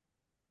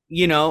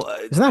 you know,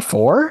 isn't that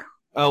 4?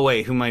 Oh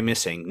wait, who am I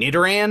missing?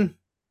 Nidoran?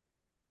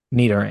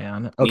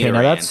 Nidoran. Okay, Nidoran.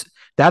 Now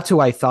that's who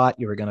I thought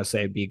you were going to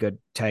say would be a good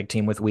tag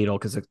team with Weedle,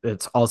 because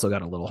it's also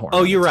got a little horn.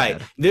 Oh, you're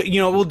right.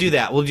 We'll do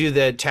that. We'll do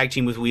the tag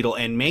team with Weedle,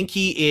 and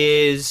Mankey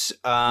is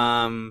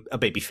a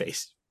baby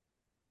face.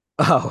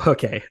 Oh,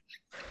 okay.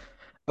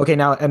 Okay,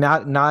 now, and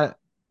not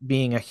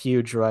being a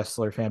huge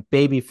wrestler fan,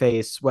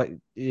 babyface, what can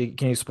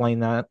you explain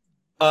that?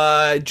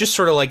 Just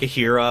sort of like a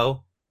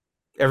hero.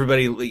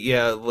 Everybody,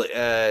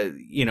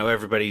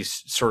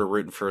 everybody's sort of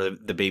rooting for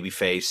the baby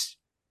face.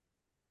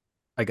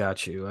 I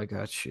got you.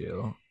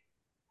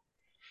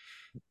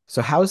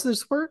 So how does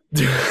this work?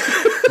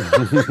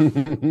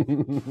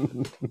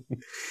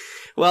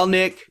 Well,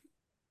 Nick,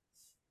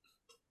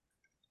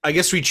 I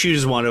guess we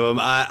choose one of them.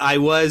 I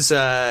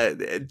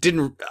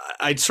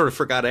sort of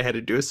forgot I had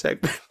to do a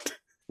segment.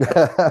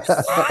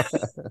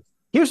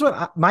 Here's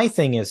what my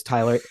thing is,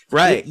 Tyler.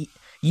 Right.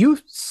 You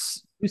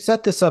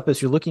set this up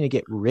as you're looking to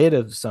get rid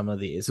of some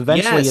of these.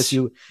 Eventually, as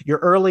you're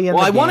early in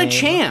the game. I want a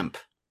champ.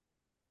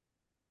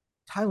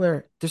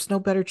 Tyler, there's no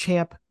better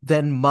champ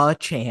than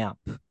Machamp.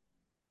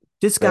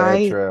 This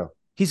guy, true.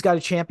 He's got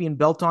a champion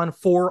belt on,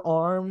 4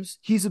 arms.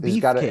 He's a beefcake.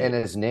 He's got it in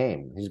his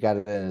name.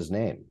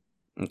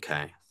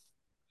 Okay.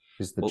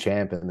 He's the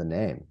champ in the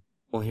name.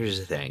 Well, here's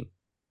the thing.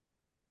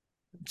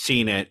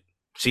 Seen it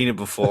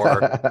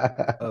before.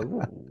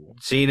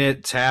 Seen it.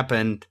 It's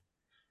happened.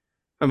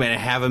 I'm gonna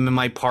have him in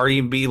my party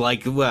and be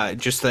like,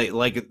 just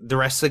like the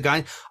rest of the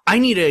guys. I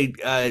need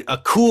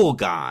a cool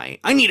guy.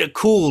 I need a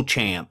cool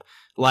champ,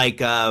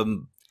 like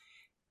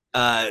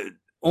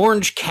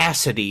Orange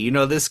Cassidy. You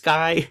know this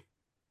guy?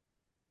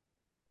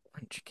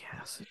 Orange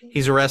Cassidy.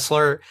 He's a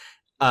wrestler.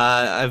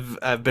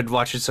 I've been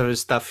watching some of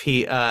his stuff.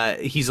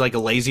 He's like a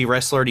lazy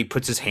wrestler. And he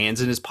puts his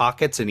hands in his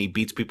pockets and he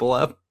beats people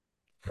up.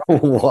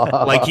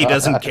 Like he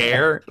doesn't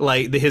care.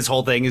 Like his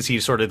whole thing is he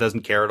sort of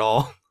doesn't care at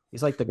all.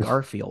 He's like the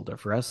Garfield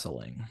of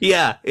wrestling.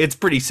 Yeah, it's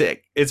pretty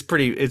sick. It's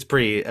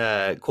pretty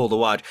cool to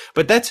watch.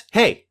 But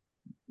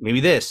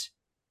maybe this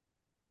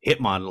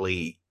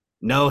Hitmonlee,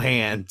 no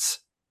hands.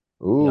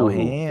 Ooh, no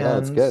hands. Yeah,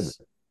 that's good.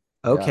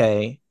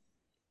 Okay,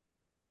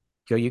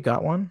 Joe, you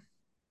got one?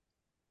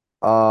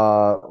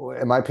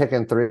 Am I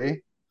picking 3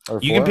 or 4?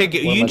 You can pick.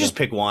 You can just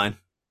pick one.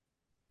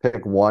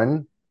 Pick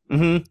one.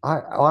 Mm-hmm.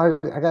 I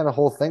got a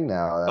whole thing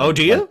now. Oh,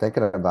 do you?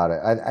 Thinking about it,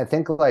 I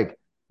think I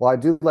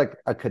do like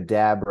a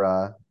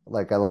Kadabra.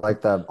 Like I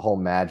like the whole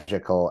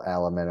magical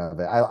element of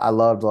it. I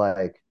loved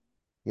I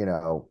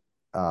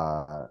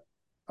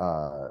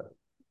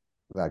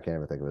can't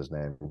even think of his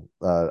name.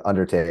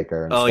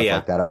 Undertaker and stuff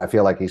like that. I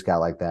feel like he's got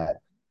like that.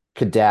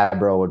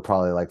 Kadabra would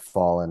probably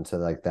fall into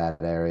that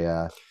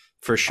area.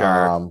 For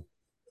sure.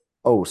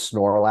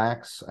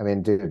 Snorlax. I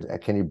mean, dude,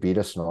 can you beat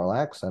a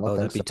Snorlax? I don't think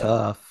that'd be so.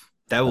 Tough.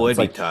 That would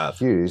be tough.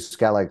 Huge. He's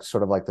got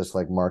sort of this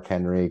Mark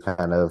Henry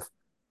kind of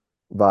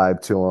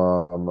vibe to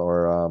him,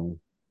 or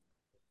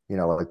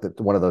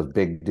one of those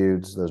big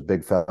dudes, those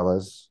big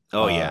fellas.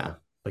 Oh yeah,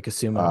 like a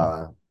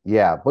sumo.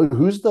 Yeah, but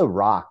who's the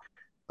Rock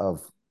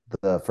of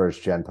the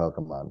first gen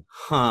Pokemon?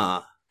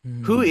 Huh?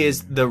 Who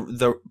is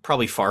the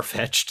probably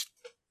Farfetch'd?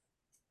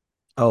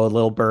 Oh, a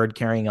little bird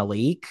carrying a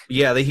leek.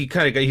 Yeah, he's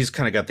kind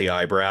of got the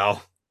eyebrow.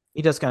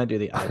 He just kind of do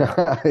the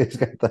eyebrow. He's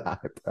got the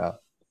eyebrow.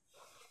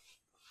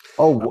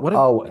 I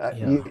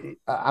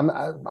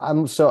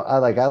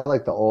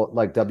like the old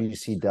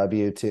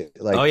WCW too.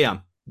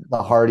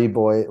 The Hardy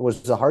Boy.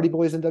 Was the Hardy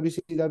Boys in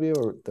WCW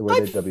or were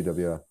they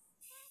WWF?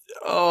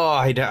 Oh,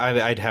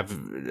 I'd have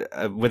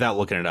without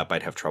looking it up,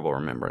 I'd have trouble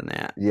remembering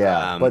that.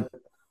 Yeah, but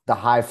the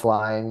high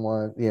flying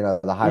one,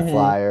 the high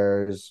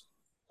flyers.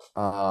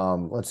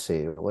 Let's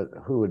see,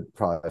 who would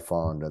probably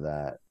fall into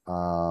that?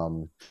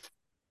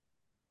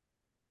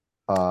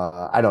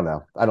 I don't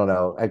know.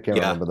 I can't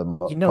remember the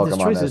Pokemon this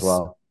choice as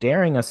well. Is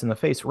staring us in the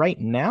face right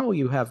now.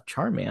 You have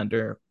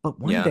Charmander, but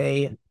one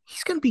day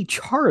he's gonna be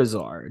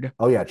Charizard.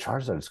 Oh yeah,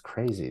 Charizard's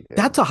crazy, dude.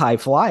 That's a high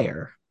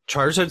flyer.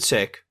 Charizard's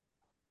sick.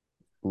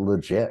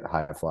 Legit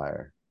high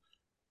flyer.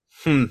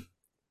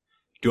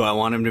 Do I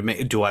want him to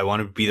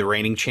be the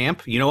reigning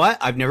champ? You know what?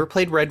 I've never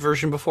played Red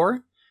version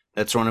before.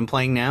 That's what I'm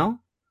playing now.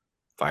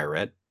 Fire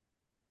Red.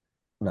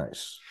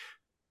 Nice.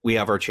 We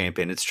have our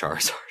champion. It's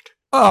Charizard.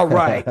 All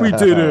right, we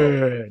did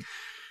it.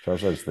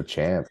 Charizard's the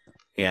champ.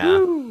 Yeah.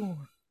 Woo.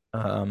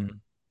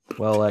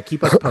 Well,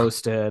 keep us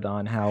posted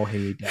on how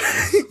he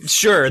does.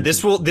 Sure,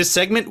 this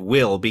segment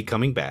will be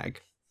coming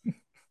back.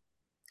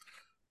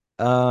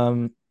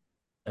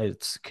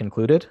 It's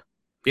concluded.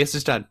 Yes,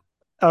 it's done.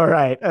 All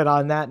right. And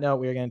on that note,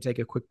 we're going to take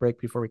a quick break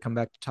before we come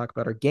back to talk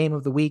about our game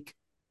of the week,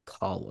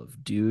 Call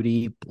of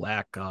Duty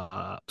Black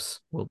Ops.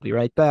 We'll be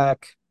right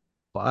back.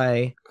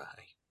 Bye. Bye.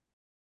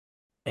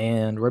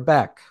 And we're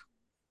back.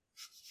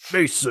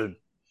 Mason,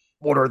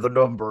 what are the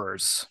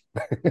numbers?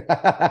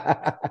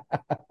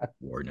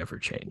 War never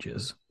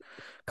changes.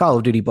 Call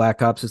of Duty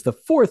Black Ops is the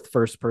fourth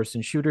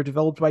first-person shooter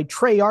developed by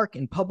Treyarch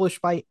and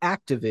published by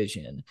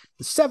Activision,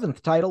 the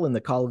seventh title in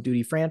the Call of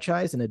Duty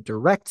franchise and a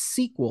direct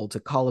sequel to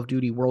Call of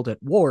Duty World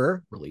at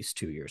War, released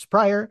 2 years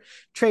prior.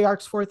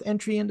 Treyarch's fourth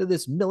entry into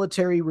this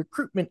military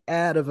recruitment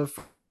ad of a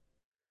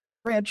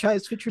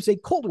franchise features a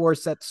Cold War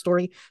set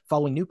story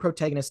following new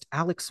protagonist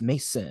Alex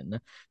Mason,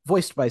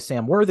 voiced by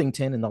Sam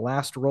Worthington in the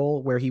last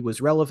role where he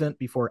was relevant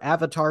before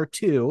Avatar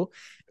 2.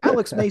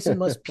 Alex Mason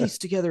must piece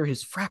together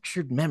his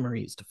fractured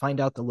memories to find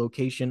out the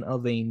location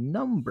of a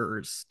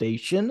numbers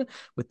station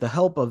with the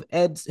help of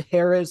Ed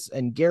Harris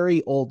and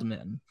Gary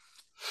Oldman.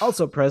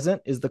 Also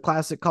present is the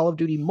classic Call of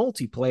Duty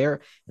multiplayer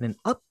and an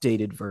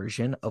updated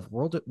version of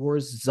World at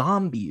War's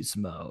Zombies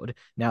mode,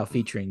 now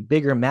featuring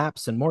bigger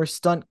maps and more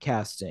stunt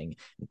casting,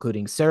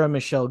 including Sarah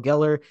Michelle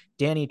Gellar,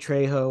 Danny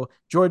Trejo,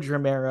 George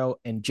Romero,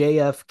 and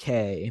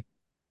JFK.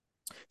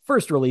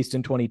 First released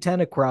in 2010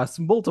 across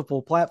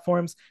multiple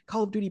platforms,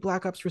 Call of Duty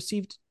Black Ops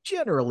received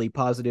generally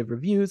positive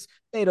reviews,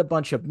 made a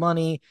bunch of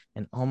money,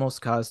 and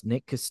almost caused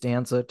Nick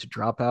Costanza to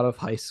drop out of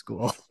high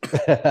school.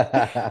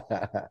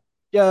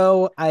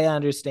 Joe, I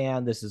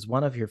understand this is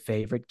one of your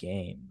favorite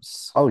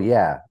games. Oh,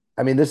 yeah.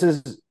 I mean, this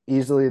is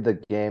easily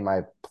the game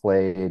I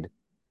played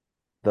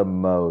the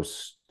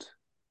most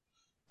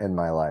in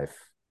my life.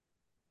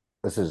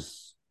 This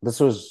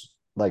was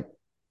like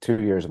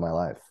 2 years of my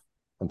life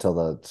until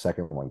the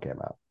second one came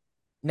out.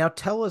 Now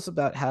tell us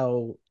about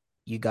how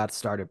you got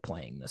started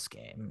playing this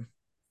game.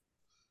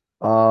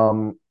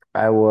 I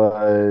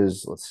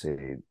was, let's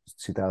see,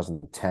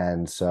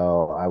 2010,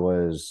 so I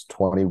was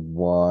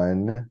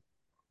 21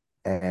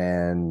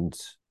 and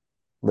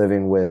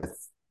living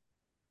with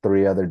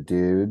three other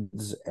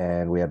dudes,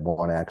 and we had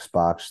one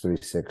Xbox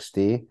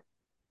 360,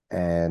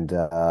 and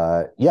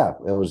yeah,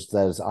 that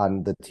was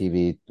on the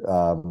TV.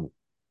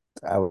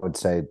 I would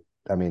say,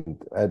 I mean,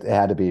 it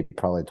had to be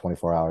probably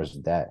 24 hours a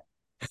day.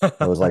 It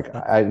was like,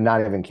 I'm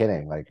not even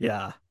kidding, like,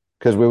 yeah,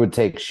 because we would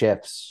take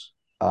shifts,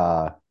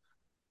 and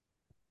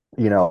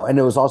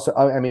it was also,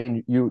 I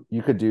mean, you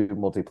could do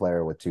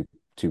multiplayer with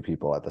two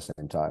people at the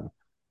same time,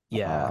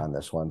 on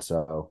this one.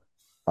 So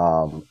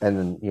and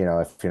then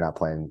if you're not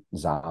playing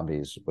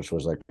zombies, which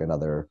was like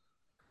another,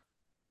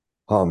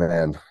 oh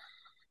man,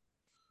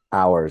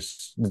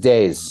 hours,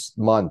 days,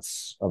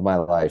 months of my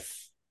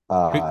life.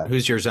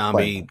 Who's your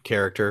zombie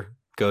character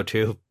go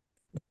to?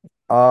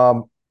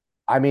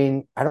 I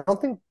mean, I don't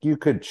think you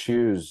could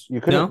choose. You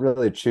couldn't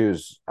really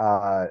choose.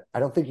 I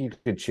don't think you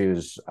could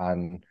choose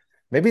on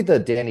maybe the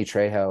Danny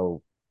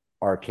Trejo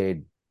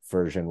arcade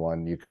version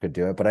one. You could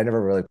do it, but I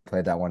never really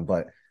played that one.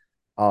 But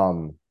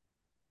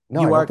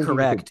no, you are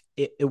correct.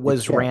 It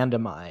was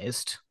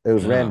randomized. It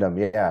was random.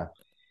 Yeah.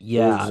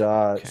 Yeah.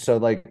 It was, so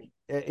like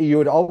you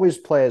would always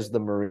play as the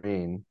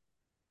Marine,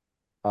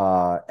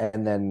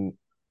 and then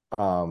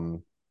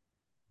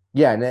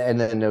yeah, and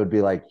then it would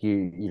be like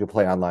you could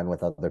play online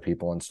with other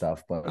people and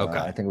stuff. But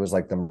I think it was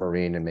like the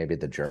Marine and maybe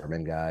the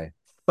German guy.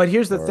 But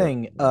here's the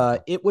thing.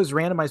 It was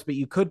randomized, but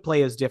you could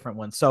play as different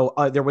ones. So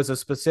there was a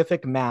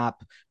specific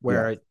map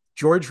where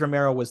George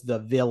Romero was the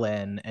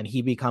villain, and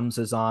he becomes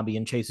a zombie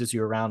and chases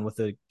you around with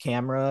a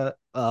camera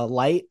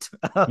light.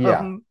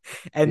 And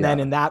then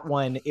in that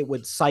one, it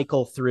would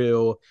cycle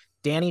through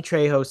Danny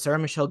Trejo, Sarah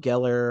Michelle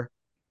Gellar,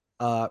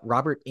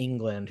 Robert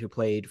Englund, who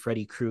played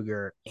Freddy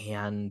Krueger,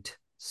 and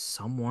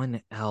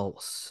someone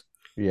else.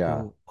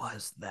 Who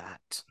was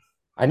that?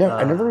 I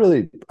never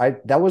really,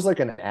 that was like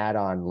an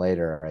add-on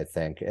later, I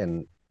think,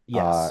 and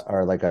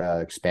or like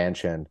an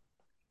expansion.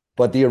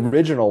 But the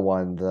original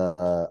one,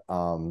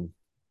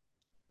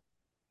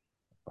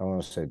 I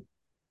want to say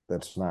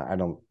that's not, I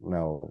don't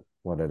know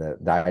what it is,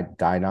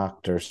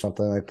 Dinoct or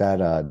something like that.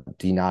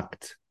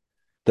 Denoct.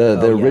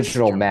 The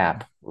original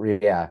map,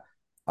 was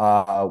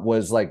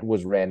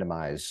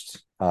randomized.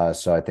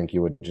 So I think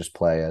you would just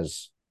play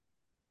as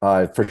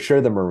for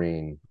sure the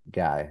Marine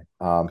guy.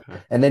 And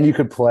then you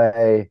could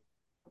play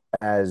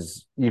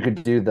as, you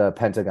could do the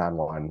Pentagon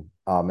one.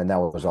 And that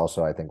was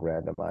also, I think,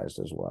 randomized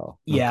as well.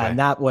 Yeah, and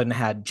that one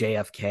had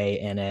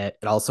JFK in it.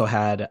 It also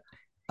had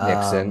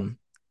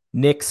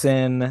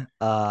Nixon,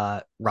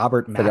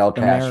 Robert Fidel McNamara,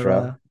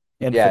 Castro,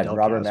 and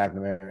Robert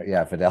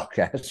McNamara, Fidel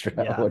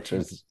Castro, which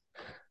is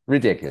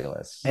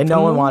ridiculous. And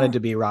no one wanted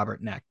to be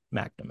Robert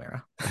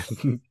McNamara.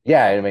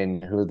 Yeah, I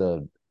mean, who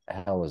the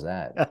hell was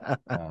that?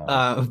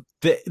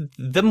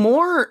 The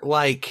more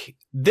like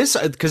this,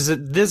 because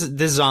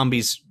this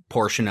zombies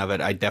portion of it,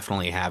 I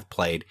definitely have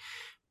played.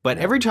 But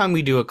every time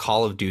we do a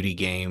Call of Duty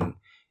game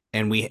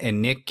and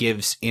Nick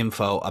gives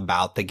info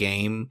about the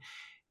game,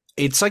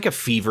 it's like a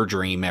fever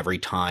dream every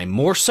time,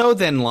 more so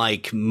than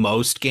like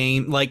most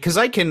game. Like, because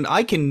I can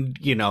I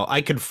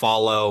could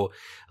follow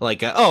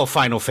like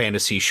Final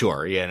Fantasy,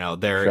 sure,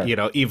 there,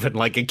 Sure. even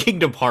like a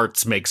Kingdom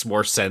Hearts makes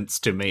more sense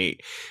to me.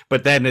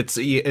 But then it's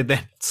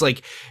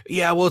like,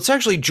 yeah, well, it's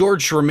actually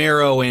George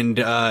Romero and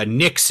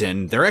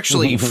Nixon. They're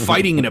actually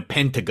fighting in a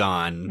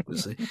pentagon.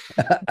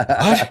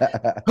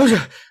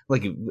 What?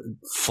 Like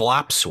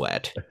flop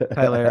sweat.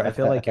 Tyler, I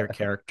feel like your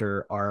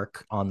character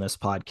arc on this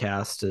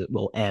podcast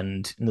will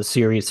end in the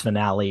series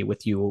finale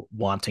with you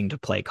wanting to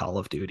play Call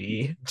of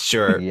Duty.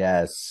 Sure.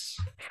 Yes.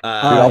 Dude,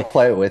 Uh, I'll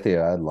play it with you.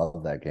 I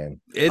love that game.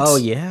 oh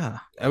yeah.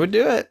 I would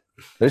do it.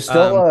 There's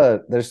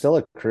still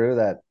a crew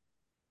that,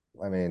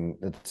 I mean,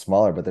 it's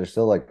smaller, but there's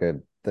still like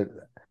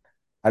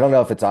I don't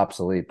know if it's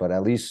obsolete, but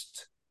at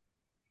least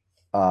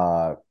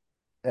uh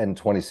in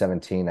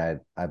 2017 I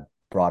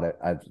brought it.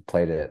 I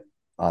played it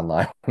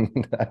online.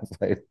 I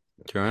played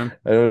Sure.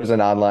 It was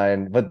an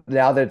online, but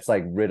now that it's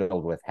like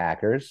riddled with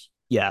hackers,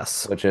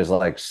 Yes. which is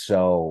like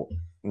so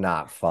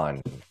not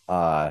fun.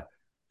 But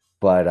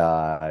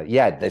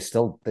yeah, they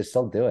still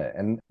do it.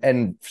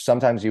 And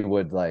sometimes you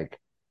would like,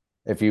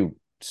 if you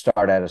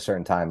start at a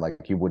certain time,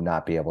 like you would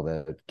not be able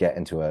to get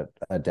into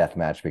a death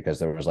match because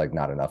there was like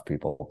not enough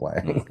people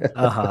playing.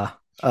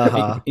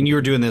 And you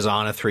were doing this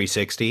on a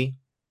 360?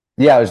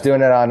 Yeah, I was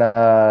doing it on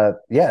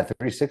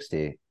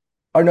 360.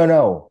 Oh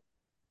no.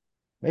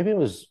 Maybe it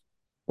was,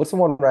 what's the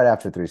one right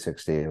after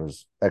 360? It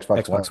was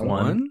Xbox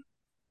One.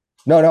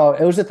 No,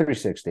 it was a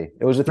 360.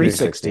 It was a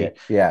 360.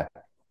 Yeah.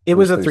 It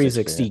was a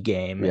 360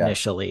 game Yeah.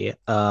 initially.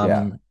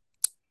 Yeah.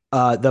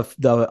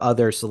 The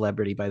other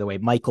celebrity, by the way,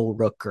 Michael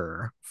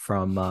Rooker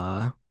from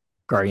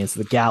Guardians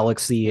of the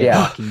Galaxy and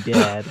Walking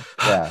Dead.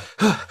 Yeah.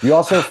 You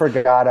also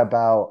forgot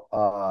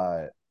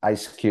about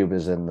Ice Cube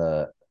is in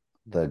the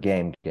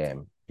game.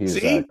 He's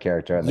a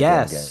character in the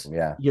game.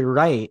 Yeah. You're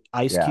right.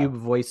 Ice Cube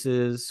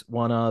voices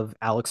one of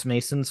Alex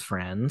Mason's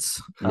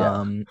friends.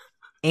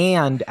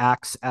 And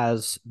acts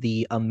as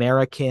the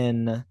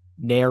American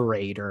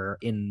narrator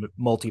in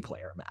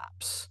multiplayer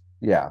maps.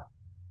 Yeah.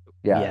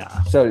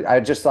 So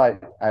I just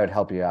thought I would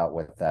help you out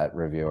with that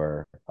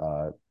reviewer,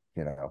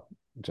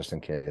 just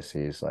in case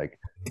he's like,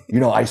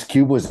 Ice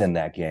Cube was in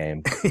that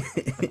game.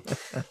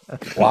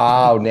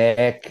 Wow,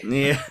 Nick.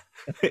 Yeah.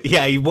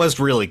 Yeah, he was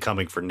really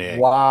coming for Nick.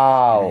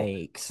 Wow.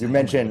 Yikes. You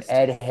mentioned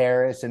Ed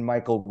Harris and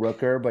Michael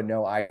Rooker, but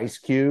no Ice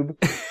Cube.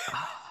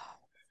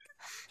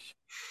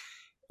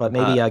 But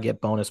maybe I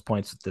get bonus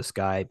points with this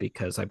guy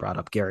because I brought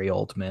up Gary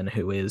Oldman,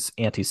 who is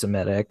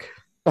anti-Semitic.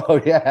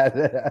 Oh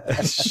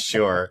yeah.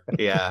 Sure.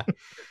 Yeah.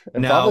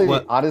 And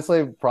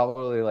honestly,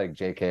 probably like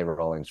J.K.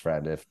 Rowling's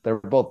friend, if they're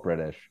both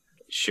British.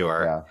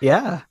 Sure.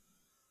 Yeah.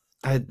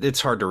 It's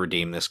hard to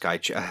redeem this guy.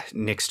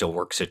 Nick still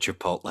works at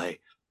Chipotle.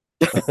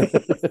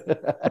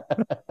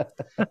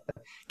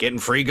 Getting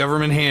free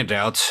government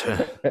handouts.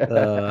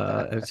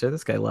 I'm sure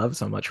this guy loves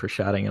so much for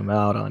shouting him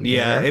out on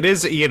here. It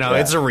is,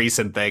 it's a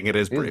recent thing. It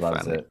is pretty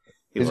funny.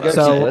 He's going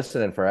to keep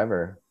listening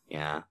forever.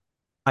 Yeah.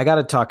 I got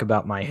to talk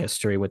about my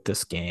history with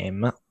this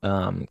game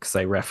because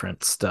I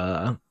referenced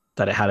that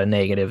it had a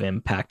negative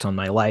impact on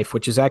my life,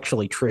 which is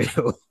actually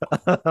true.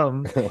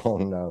 Oh,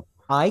 no.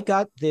 I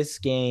got this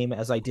game,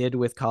 as I did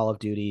with Call of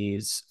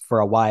Duties for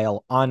a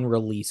while, on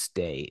release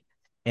date.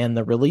 And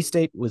the release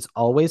date was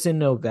always in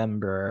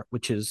November,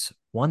 which is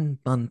 1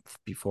 month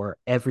before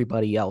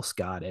everybody else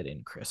got it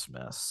in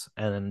Christmas.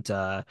 And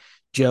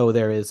Joe,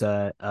 there is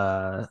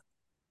a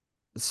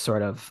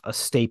sort of a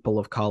staple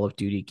of Call of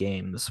Duty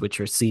games, which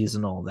are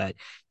seasonal, that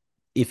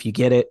if you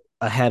get it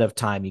ahead of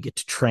time, you get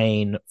to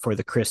train for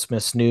the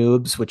Christmas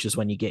noobs, which is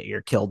when you get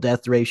your kill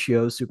death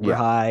ratio super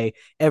high.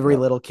 Every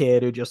little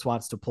kid who just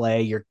wants to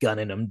play, you're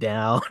gunning them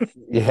down.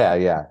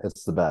 Yeah,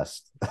 it's the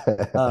best.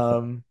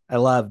 I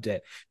loved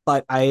it.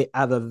 But I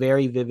have a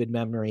very vivid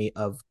memory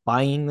of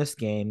buying this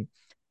game.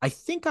 I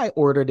think I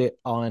ordered it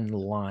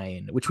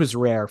online, which was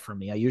rare for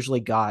me. I usually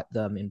got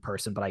them in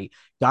person, but I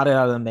got it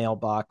out of the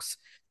mailbox.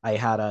 I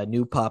had a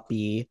new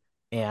puppy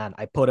and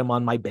I put him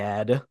on my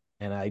bed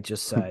and I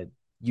just said,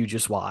 you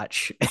just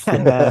watch.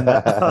 And then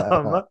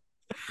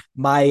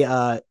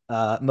my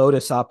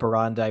modus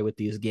operandi with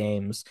these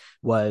games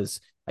was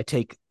I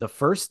take the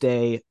first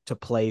day to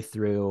play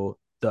through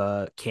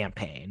the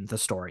campaign, the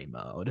story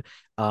mode,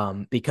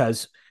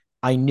 because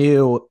I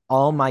knew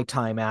all my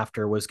time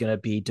after was going to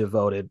be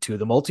devoted to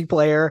the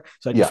multiplayer.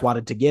 So I just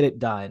wanted to get it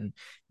done.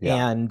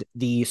 Yeah. And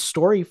the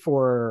story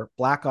for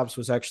Black Ops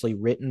was actually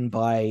written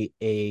by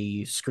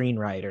a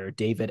screenwriter,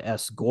 David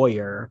S.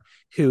 Goyer,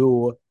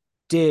 who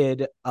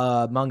did,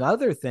 among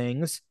other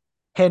things,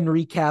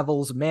 Henry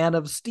Cavill's Man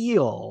of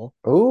Steel.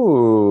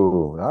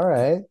 Ooh, all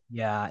right.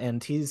 Yeah,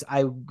 and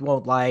I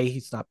won't lie,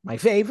 he's not my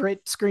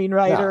favorite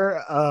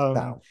screenwriter.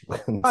 No.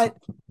 But he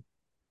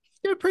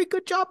did a pretty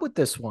good job with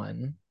this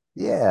one.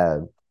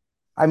 Yeah.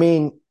 I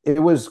mean, it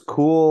was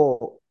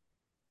cool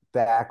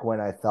back when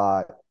I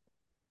thought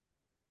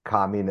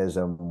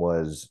communism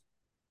was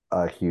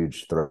a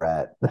huge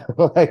threat.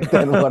 Like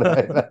then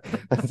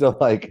so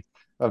like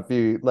a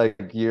few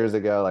like years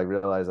ago, like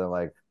realized I'm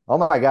like, Oh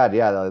my God,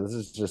 yeah, this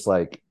is just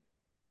like,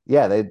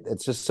 yeah,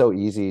 it's just so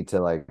easy to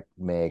like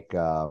make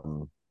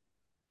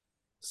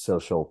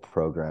social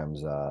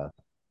programs a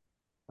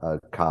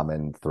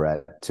common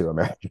threat to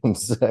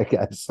Americans, I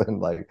guess. And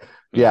like,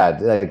 yeah,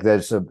 Yeah. like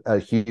there's a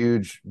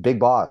huge big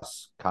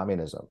boss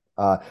communism.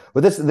 But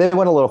this they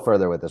went a little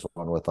further with this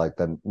one with like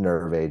the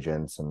nerve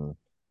agents and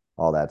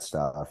all that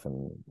stuff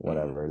and Mm.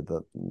 whatever.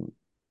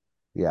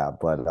 Yeah,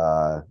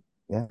 but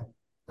yeah.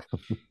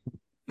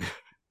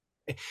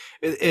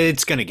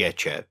 It's gonna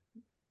get you.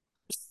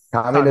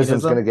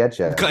 Communism's Communism. gonna get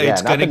you. Yeah,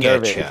 It's not gonna the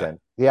nerve get you.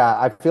 agent. Yeah,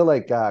 I feel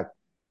like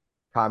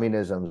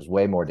communism's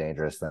way more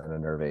dangerous than a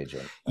nerve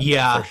agent, for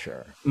Yeah.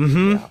 sure.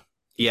 Mm-hmm. Yeah.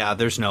 Yeah.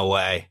 There's no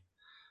way.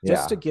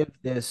 Just to Yeah. give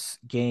this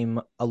game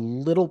a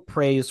little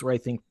praise where I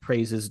think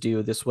praise is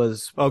due, this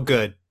was Oh,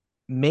 good.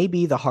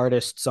 maybe the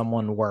hardest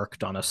someone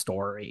worked on a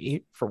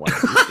story for one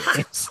of these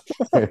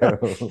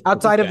games.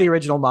 Outside of Okay. the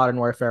original Modern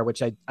Warfare,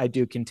 which I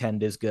do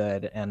contend is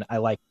good and I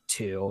like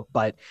too,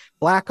 but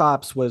Black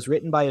Ops was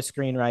written by a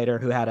screenwriter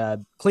who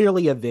had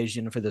clearly a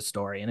vision for the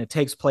story, and it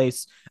takes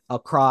place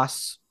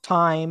across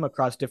time,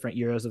 across different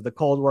years of the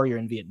Cold War. You're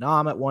in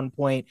Vietnam at one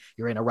point,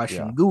 you're in a Yeah.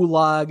 Russian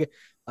gulag.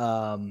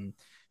 Um,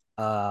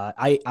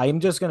 I'm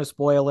just going to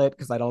spoil it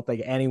because I don't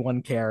think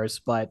anyone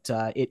cares, but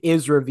it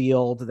is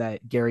revealed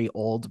that Gary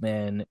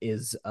Oldman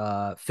is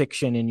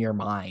fiction in your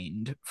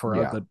mind for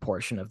a Yeah. good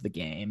portion of the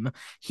game.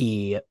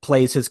 He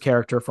plays his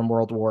character from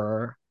World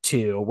War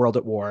II, World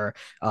at War,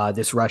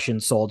 this Russian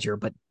soldier,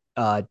 but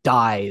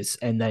dies,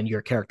 and then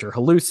your character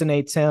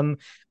hallucinates him.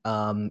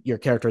 Your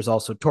character is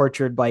also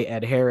tortured by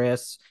Ed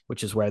Harris,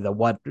 which is where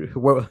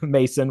the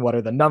Mason, what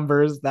are the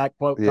numbers, that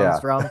quote comes Yeah.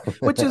 from,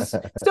 which is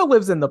still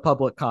lives in the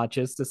public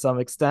conscious to some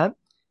extent.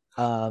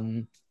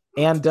 Um,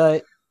 and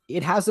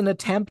it has an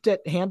attempt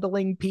at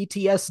handling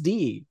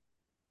PTSD.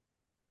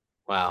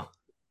 Wow.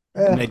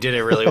 And Yeah. they did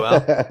it really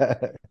well.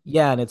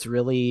 Yeah, and it's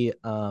really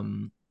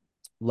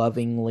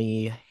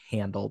lovingly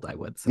handled, I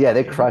would Yeah,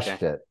 they say. Okay.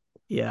 crushed it.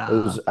 It Yeah.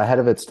 was ahead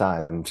of its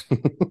time.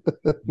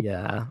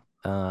 Yeah.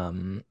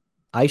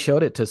 I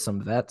showed it to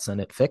some vets and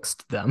it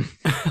fixed them.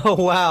 Oh,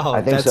 wow.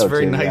 I think That's so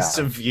very too, nice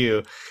yeah. of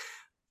you.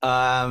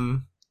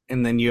 Um,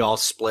 and then you all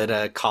split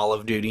a Call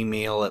of Duty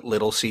meal at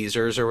Little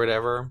Caesars or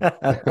whatever.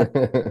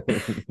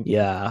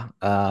 Yeah.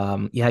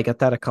 Yeah, I got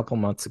that a couple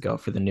months ago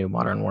for the new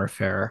Modern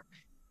Warfare.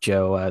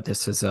 Joe,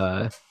 this was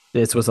a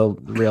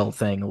real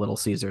thing, Little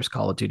Caesars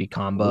Call of Duty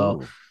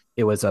combo. Ooh.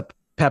 It was a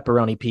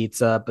pepperoni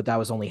pizza, but that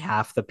was only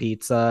half the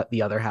pizza.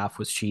 The other half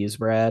was cheese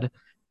bread.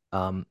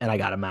 And I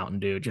got a Mountain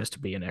Dew just to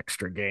be an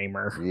extra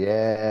gamer.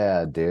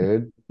 Yeah,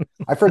 dude.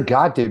 I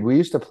forgot, dude. We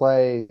used to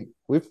play.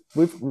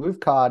 We've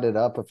caught it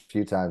up a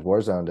few times.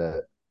 Warzoned it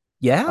up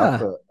Yeah.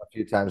 a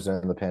few times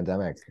during the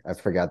pandemic. I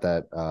forgot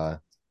that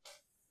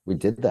we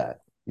did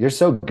that. You're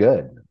so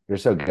good. You're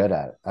so good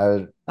at it.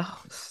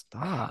 Oh,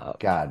 stop.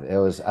 God,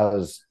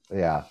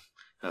 yeah.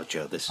 Oh,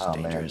 Joe, this is Oh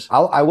man. dangerous.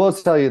 I will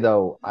tell you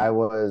though, I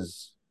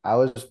was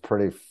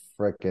pretty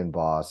freaking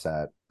boss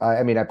at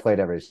I mean I played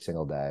every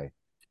single day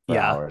for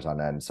Yeah. hours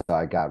on end, so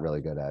I got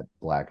really good at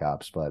Black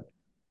Ops, but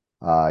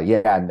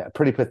yeah, and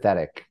pretty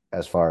pathetic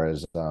as far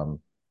as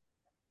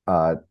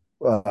uh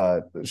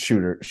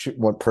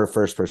what per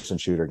first person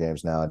shooter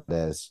games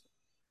nowadays.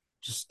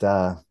 Just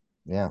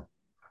yeah,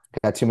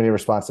 got too many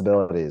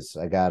responsibilities.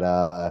 I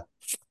got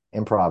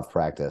improv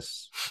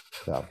practice.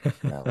 So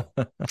yeah.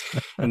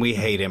 And we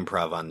hate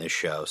improv on this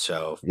show.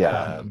 So,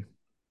 Yeah.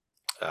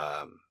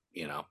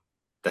 you know,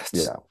 that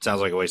Yeah.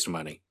 sounds like a waste of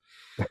money.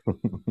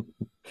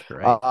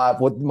 Right.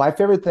 What my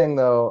favorite thing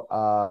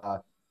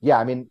though, yeah,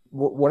 I mean,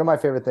 one of my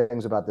favorite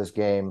things about this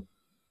game,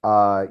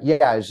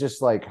 yeah, is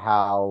just like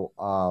how,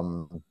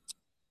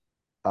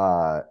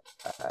 uh,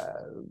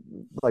 uh,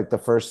 like the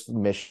first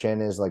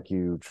mission is like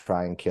you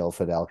try and kill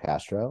Fidel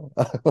Castro.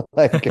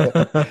 Like,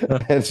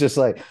 it's just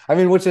like, I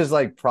mean, which is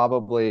like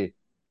probably,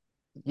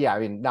 yeah, I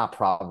mean, not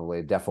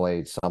probably,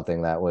 definitely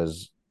something that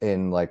was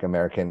in like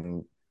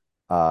American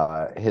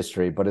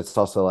history, but it's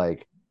also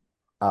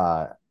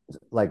uh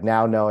like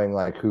now knowing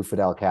like who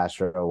Fidel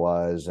Castro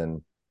was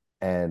and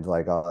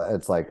like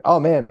it's like oh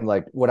man,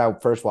 like when I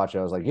first watched it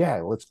I was like yeah,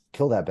 let's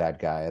kill that bad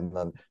guy, and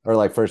then or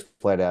like first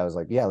played it I was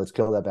like yeah, let's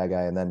kill that bad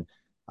guy, and then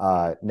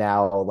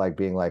now like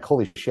being like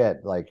holy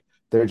shit, like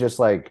they're just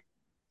like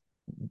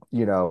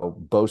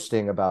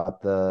boasting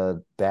about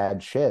the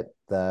bad shit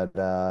that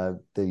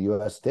the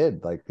US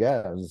did. Like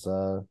yeah, it was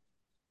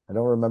I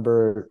don't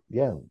remember.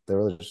 Yeah, there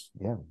was.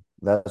 Yeah,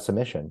 that's a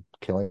mission: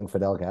 killing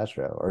Fidel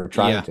Castro, or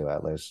trying Yeah. to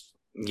at least.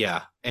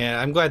 Yeah. And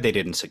I'm glad they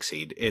didn't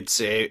succeed.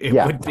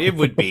 Yeah,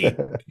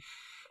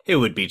 It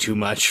would be too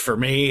much for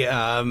me.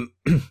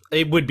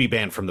 It would be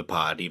banned from the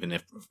pod, even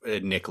if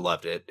Nick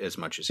loved it as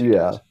much as he yeah.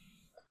 does.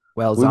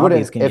 Well, We zombies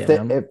wouldn't can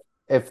get him.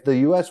 if the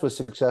U.S. was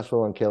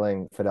successful in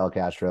killing Fidel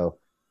Castro,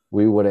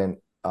 we wouldn't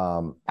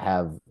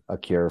have a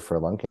cure for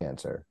lung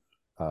cancer,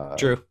 uh,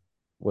 True.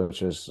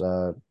 which is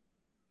a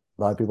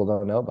lot of people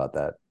don't know about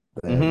that.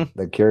 Mm-hmm.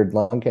 They cured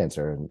lung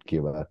cancer in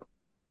Cuba.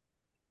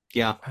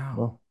 Yeah, Wow.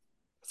 Well,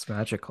 It's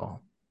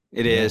magical.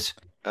 it yeah. is.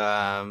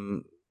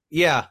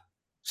 Yeah.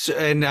 So,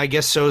 and I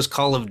guess so is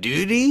Call of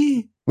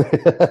Duty.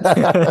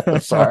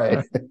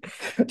 Sorry.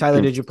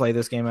 Tyler, did you play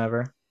this game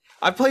ever?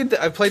 I played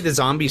the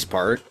zombies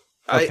part.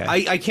 Okay.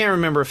 I can't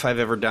remember if I've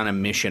ever done a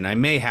mission. I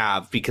may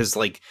have, because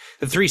like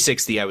the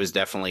 360, I was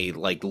definitely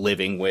like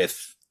living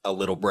with a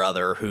little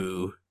brother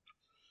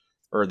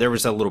or there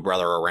was a little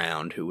brother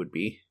around who would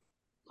be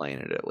playing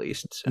it at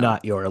least. So.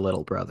 Not your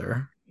little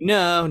brother.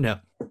 No.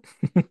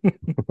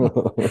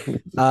 Well,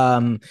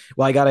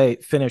 I gotta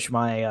finish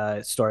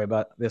my story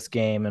about this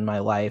game and my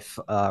life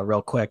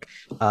real quick.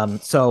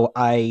 So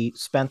I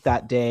spent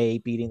that day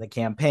beating the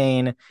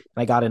campaign, and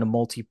I got into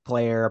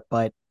multiplayer,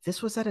 but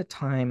this was at a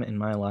time in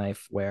my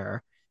life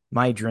where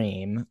my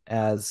dream,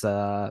 as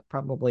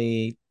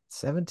probably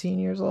 17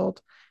 years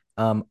old,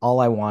 all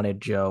I wanted,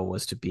 Joe,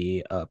 was to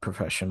be a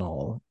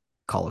professional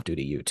Call of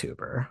Duty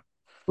YouTuber.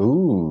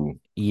 Ooh.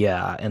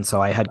 Yeah, and so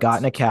I had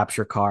gotten a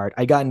capture card.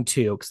 I gotten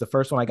two because the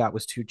first one I got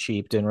was too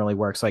cheap, didn't really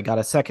work. So I got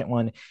a second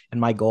one,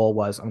 and my goal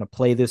was I'm going to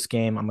play this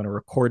game, I'm going to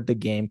record the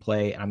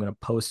gameplay, and I'm going to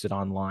post it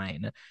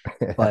online.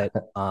 But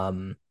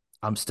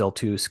I'm still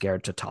too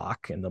scared to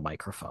talk in the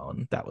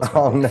microphone. That was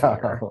my big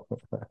fear.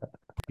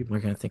 People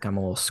are going to think I'm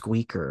a little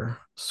squeaker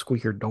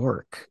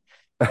dork.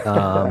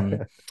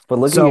 But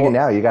look at you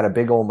now. You got a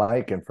big old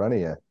mic in front of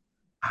you.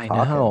 I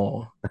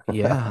know.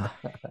 Yeah.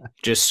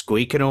 Just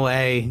squeaking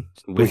away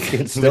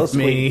still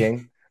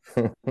squeaking.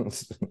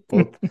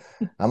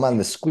 I'm on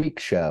the Squeak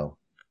Show.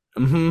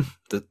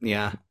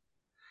 Yeah.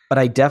 But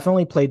I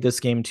definitely played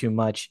this game too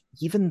much,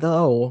 even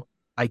though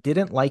I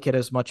didn't like it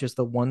as much as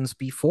the ones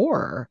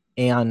before.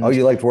 And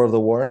you liked World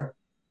of War?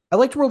 I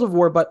liked World of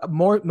War, but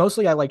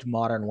mostly I liked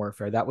Modern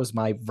Warfare. That was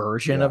my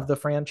version of the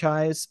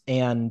franchise.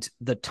 And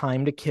the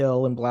time to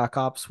kill in Black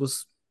Ops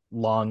was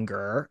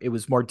longer. It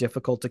was more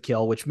difficult to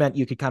kill, which meant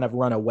you could kind of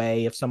run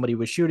away if somebody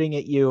was shooting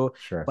at you.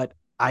 Sure. But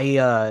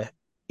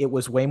it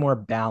was way more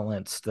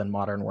balanced than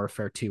Modern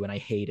Warfare 2, and I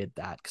hated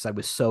that because I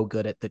was so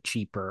good at the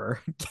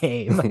cheaper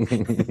game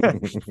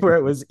where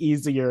it was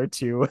easier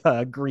to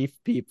grief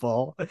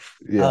people.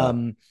 Yeah.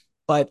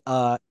 But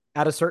at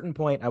a certain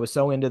point, I was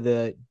so into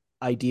the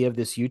idea of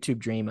this YouTube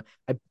dream,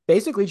 I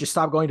basically just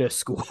stopped going to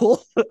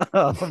school.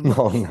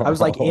 I was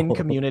like in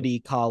community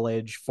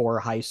college for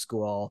high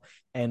school,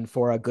 and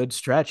for a good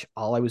stretch,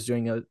 all I was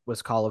doing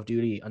was Call of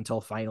Duty until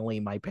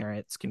finally my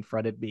parents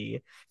confronted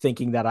me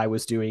thinking that I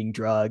was doing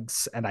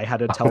drugs, and I had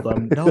to tell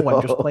them, no,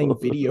 I'm just playing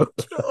video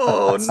games.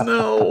 Oh,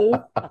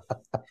 no.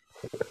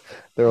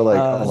 They were like,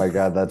 oh my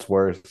God, that's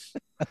worse.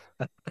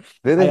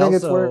 Did they think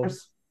it's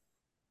worse?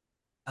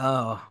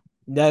 Oh,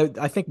 no,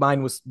 I think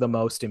mine was the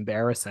most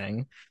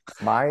embarrassing.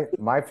 My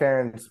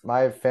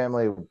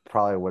family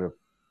probably would have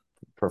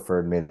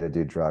preferred me to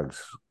do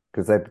drugs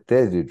because they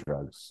do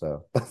drugs.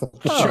 So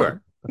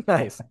sure,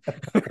 nice.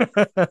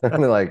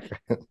 I'm like,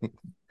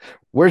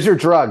 where's your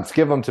drugs?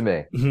 Give them to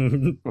me.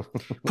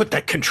 Put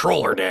that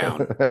controller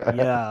down.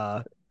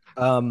 Yeah.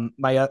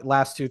 My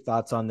last two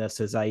thoughts on this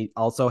is I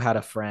also had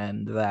a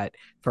friend that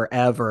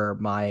forever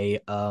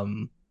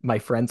my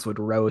friends would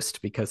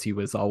roast because he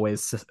was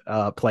always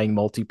playing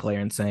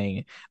multiplayer and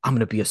saying, I'm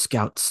going to be a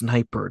scout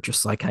sniper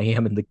just like I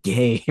am in the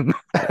game.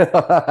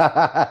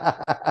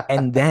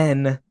 And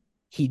then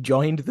he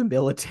joined the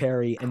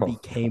military and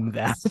became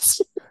that.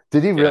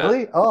 Did he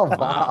really? Oh,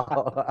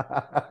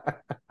 wow.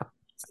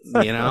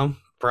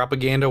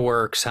 Propaganda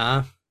works,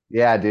 huh?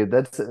 Yeah, dude.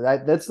 That's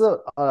the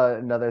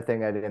another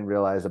thing I didn't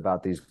realize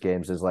about these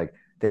games is like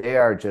they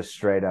are just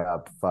straight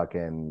up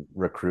fucking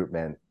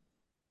recruitment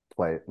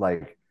play.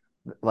 Like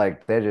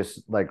they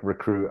just like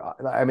recruit.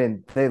 I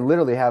mean, they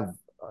literally have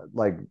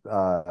like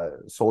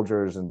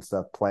soldiers and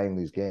stuff playing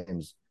these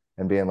games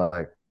and being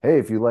like, hey,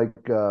 if you like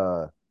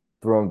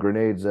throwing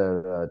grenades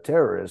at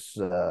terrorists,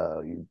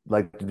 you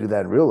like to do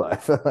that in real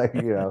life. Like,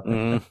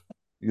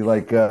 you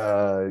like you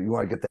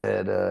want to get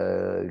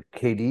that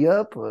KD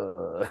up?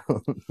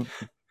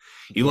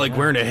 You like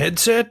wearing a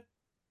headset?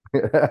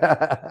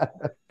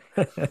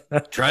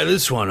 Try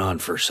this one on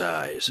for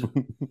size.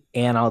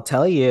 And I'll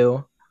tell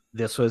you,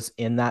 this was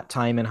in that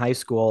time in high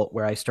school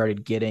where I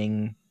started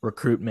getting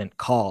recruitment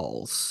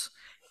calls.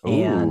 Ooh.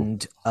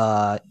 And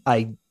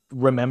I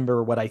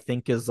remember what I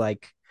think is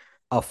like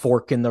a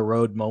fork in the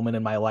road moment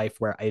in my life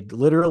where I'd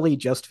literally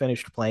just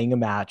finished playing a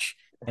match.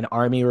 An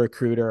army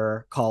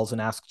recruiter calls and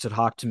asks to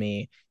talk to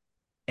me.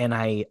 And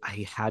I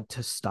had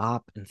to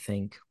stop and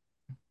think,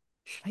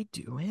 should I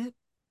do it? I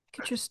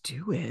could just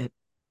do it.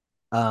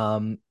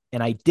 And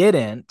I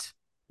didn't.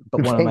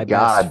 But one of my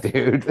best,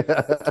 dude.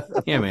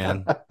 Yeah,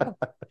 man.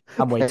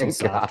 I'm way too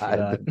soft for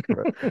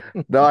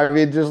that. No, I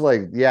mean, just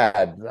like,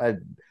 yeah.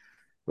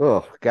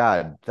 Oh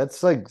God,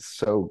 that's like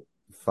so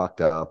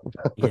fucked up.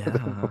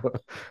 Yeah.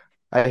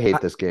 I hate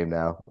this game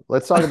now.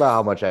 Let's talk about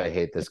how much I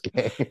hate this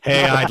game.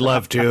 Hey, I'd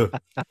love to.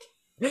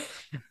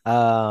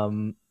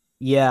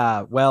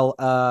 Yeah.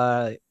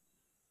 Well,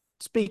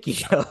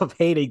 speaking of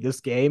hating this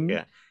game,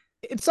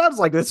 it sounds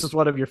like this is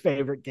one of your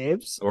favorite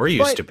games. Or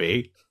used to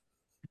be.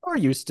 Or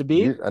used to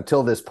be.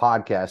 Until this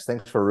podcast.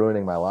 Thanks for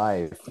ruining my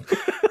life.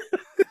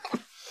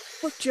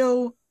 Look,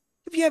 Joe,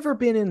 Have you ever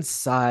been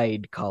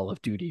inside Call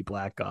of Duty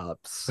Black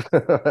Ops?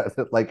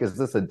 Like, is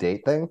this a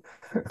date thing?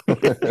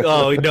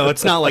 Oh no,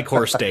 it's not like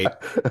horse date.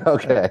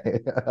 Okay.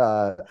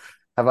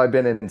 Have I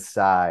been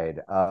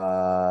inside?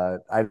 I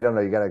don't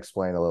know. You got to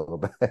explain a little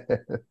bit.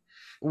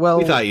 We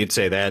Well, thought you'd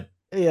say that.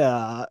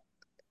 yeah.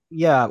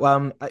 Yeah,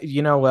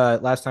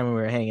 last time we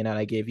were hanging out,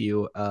 I gave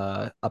you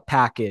a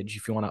package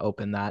if you want to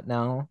open that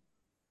now.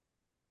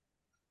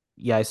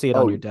 Yeah, I see it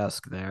on Oh, your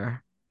desk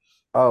there.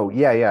 oh,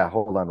 yeah, yeah.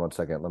 Hold on one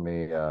second. Let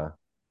me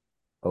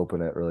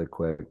open it really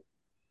quick.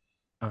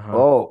 Uh-huh.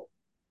 Oh,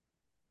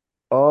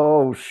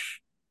 oh,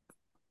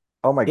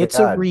 oh my It's a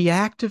God.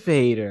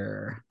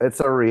 reactivator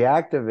It's a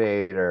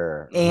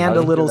reactivator. I and a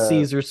was Little gonna,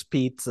 Caesars yeah,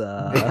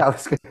 pizza. I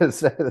was gonna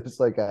say there's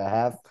like a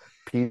half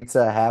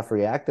pizza, half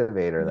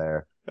reactivator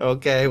there.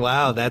 Okay,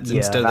 wow, that's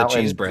instead Yeah. of the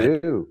cheese Mountain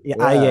bread. Dew. Yeah,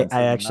 Yeah, I instead of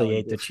actually Mountain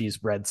ate Dew. the cheese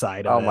bread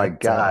side of Oh my it.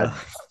 God.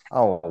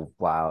 Oh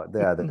wow.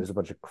 Yeah, there's a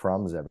bunch of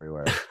crumbs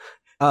everywhere.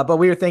 But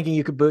we were thinking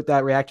you could boot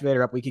that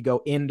reactivator up. We could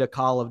go into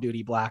Call of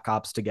Duty Black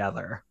Ops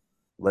together.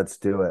 Let's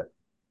do it.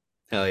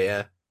 Hell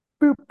yeah.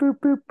 Boop, boop,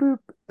 boop,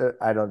 boop.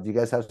 I don't, do you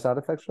guys have sound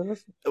effects for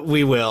this?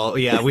 We will.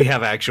 Yeah, we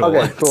have actual Okay,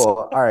 ones.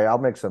 cool. All right, I'll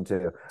make some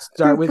too.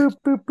 Start Doop, with boop,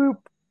 boop,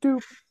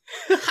 boop,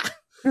 doop,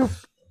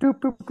 doop, doop,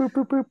 boop, boop,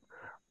 boop, boop.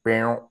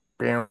 Bow,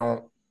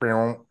 bow,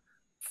 bow.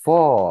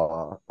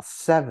 4,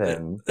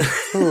 7,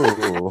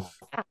 2,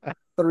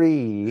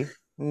 3,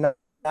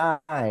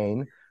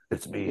 9.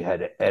 It's me,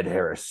 Ed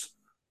Harris.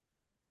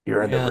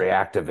 You're in the Yeah.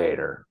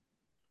 reactivator.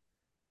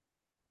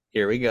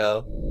 Here we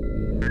go.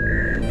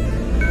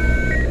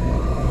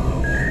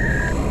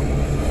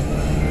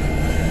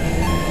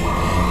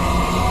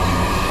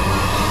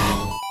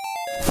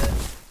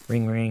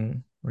 ring,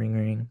 ring, ring,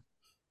 ring.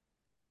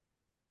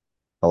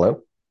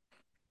 Hello?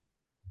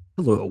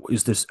 Hello,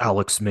 is this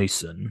Alex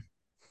Mason?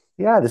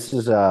 Yeah, this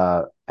is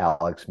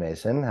Alex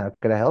Mason. How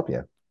can I help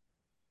you?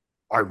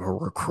 I'm a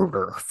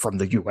recruiter from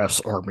the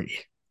U.S. Army.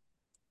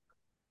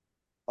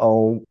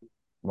 Oh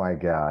my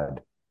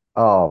God.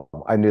 Oh,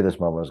 I knew this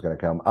moment was going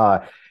to come.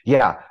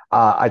 Yeah,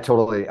 I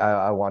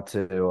want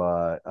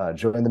to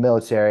join the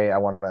military. I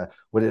want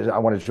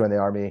to join the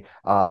army.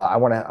 I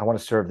want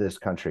to serve this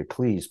country.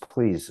 Please,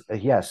 please,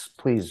 yes,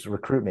 please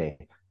recruit me.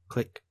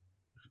 Click.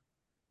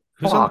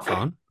 Who's on the Fuck.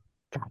 phone?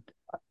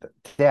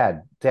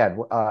 Dad,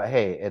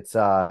 hey,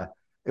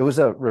 it was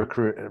a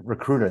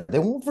recruiter. They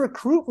won't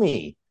recruit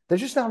me. They're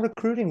just not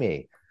recruiting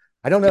me.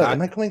 I don't know. Yeah,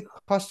 Am I coming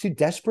across too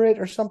desperate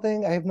or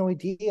something? I have no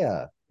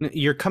idea.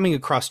 you're coming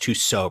across too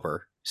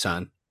sober,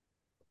 son.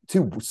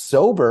 Too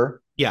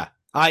sober? Yeah.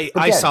 But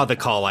I Dad, saw the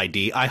call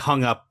ID. I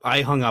hung up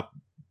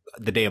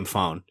the damn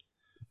phone.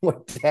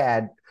 what,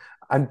 Dad?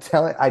 I'm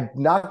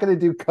not going to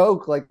do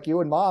coke like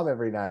you and Mom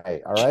every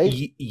night. All right?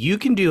 You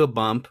can do a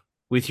bump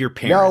with your No,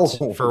 parents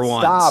for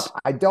once.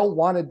 stop. I don't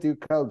want to do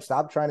coke.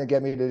 Stop trying to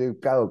get me to do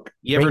coke.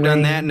 You ever Ring, done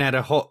ring, that and had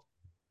a whole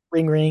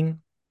ring,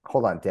 ring.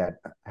 Hold on, Dad.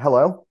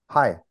 Hello?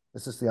 Hi.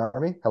 Is this the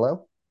army?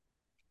 Hello?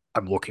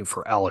 I'm looking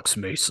for Alex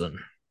Mason.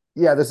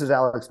 Yeah, this is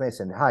Alex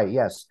Mason. Hi.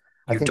 Yes.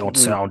 I You think don't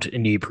we sound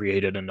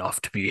inebriated enough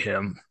to be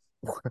him.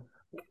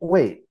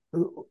 wait.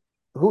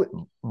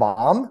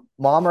 Mom?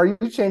 Mom, are you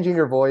changing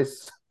your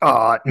voice?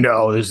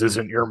 No, this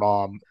isn't your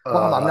mom.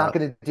 Mom, I'm not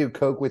going to do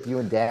coke with you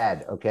and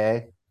Dad,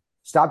 okay?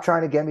 Stop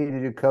trying to get me to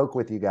do coke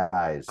with you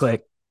guys.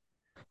 Click.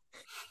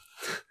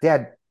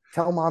 Dad,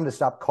 tell Mom to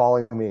stop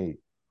calling me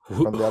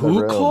from the other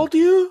who room. called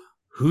you?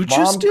 Who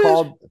just Mom did?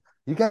 called.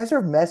 You guys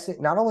are messing.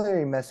 Not only are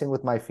you messing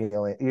with my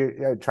feelings,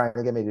 you're trying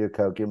to get me to do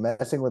coke. You're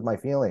messing with my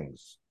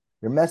feelings.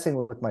 You're messing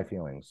with my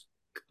feelings.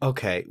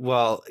 Okay,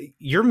 well,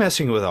 you're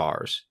messing with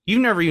ours. You've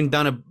never even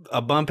done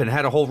a bump and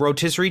had a whole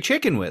rotisserie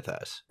chicken with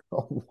us.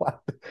 What?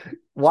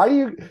 Why do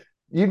you?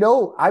 You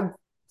know, I've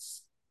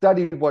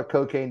studied what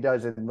cocaine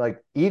does, and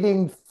like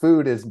eating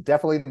food is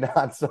definitely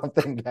not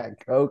something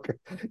that coke.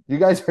 You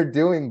guys are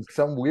doing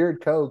some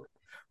weird coke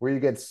where you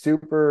get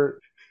super,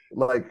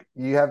 like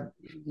you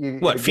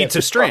What, get feats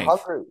of super strength?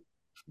 hungry.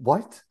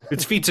 What?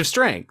 It's feats of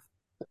strength.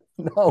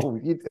 No,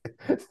 Ring,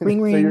 so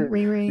ring, ring,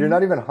 you're ring.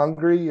 not even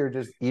hungry. You're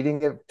just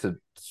eating it to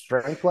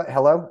strength. What?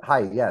 Hello?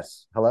 Hi.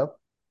 Yes. Hello?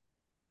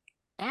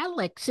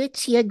 Alex,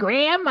 it's your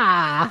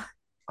grandma.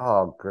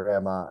 Oh,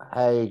 Grandma.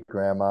 Hey,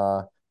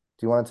 Grandma. Do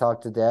you want to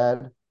talk to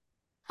Dad?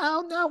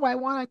 Oh no, I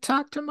want to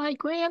talk to my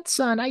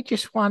grandson. I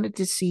just wanted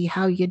to see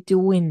how you're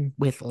doing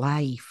with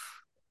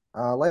life.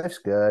 Life's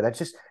good.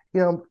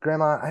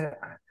 Grandma,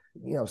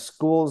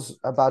 school's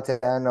about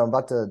to end. I'm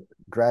about to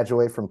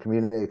graduate from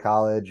community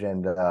college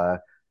and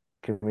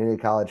community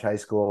college high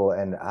school,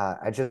 and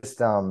I just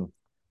want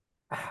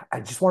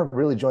to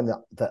really join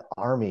the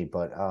army.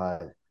 But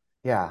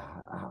yeah,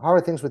 how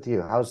are things with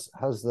you? How's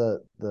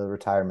the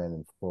retirement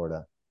in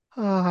Florida?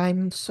 Oh,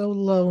 I'm so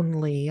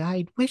lonely.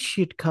 I wish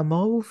you'd come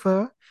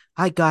over.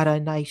 I got a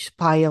nice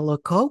pile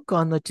of Coke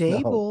on the No,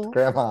 table.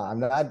 Grandma, I'm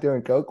not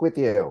doing coke with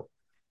you.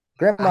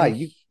 Grandma,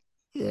 I,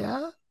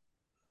 yeah.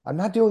 I'm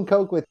not doing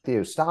coke with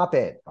you. Stop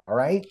it. All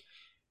right.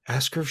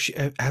 Ask her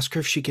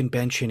if she can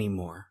bench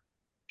anymore.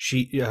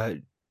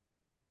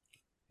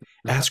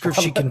 Ask her if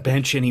she I'm can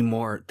bench any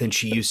more than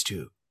she used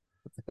to.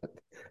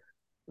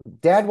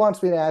 Dad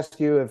wants me to ask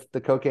you if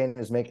the cocaine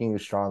is making you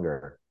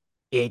stronger.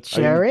 It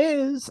Are sure you?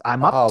 is.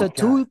 I'm up Oh to God,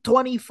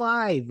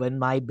 225 in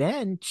my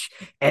bench,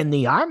 and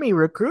the army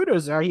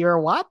recruiters are here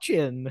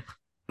watching.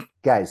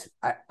 guys,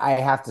 I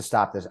have to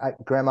stop this.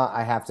 Grandma,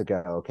 I have to go.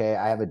 Okay,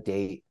 I have a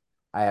date.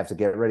 I have to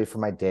get ready for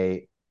my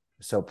date.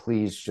 So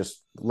please,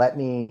 just let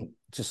me.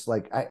 Just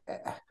like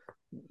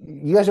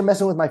you guys are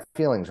messing with my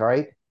feelings. All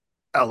right.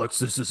 Alex,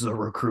 this is a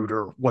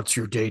recruiter. What's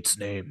your date's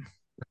name?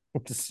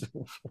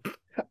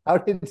 How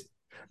did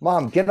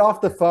Mom get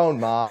off the phone,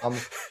 Mom?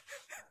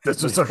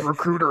 This is a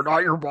recruiter, not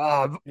your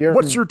mom.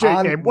 What's You're your date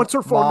on name? What's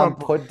her phone Mom,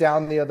 number? put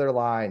down the other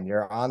line.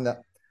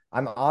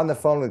 I'm on the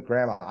phone with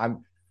Grandma.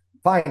 I'm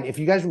fine. If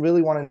you guys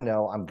really want to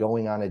know, I'm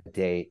going on a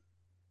date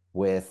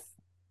with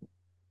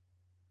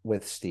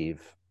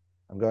Steve.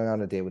 I'm going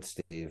on a date with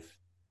Steve.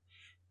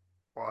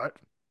 What?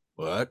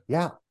 What?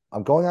 Yeah,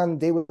 I'm going on a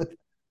date with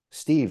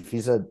Steve.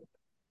 He's a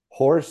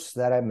horse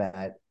that I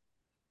met,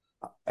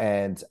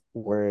 and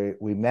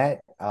we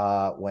met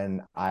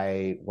when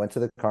I went to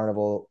the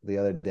carnival the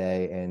other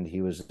day, and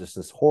he was just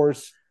this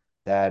horse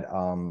that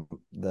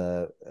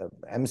the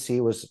MC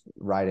was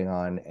riding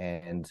on,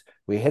 and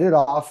we hit it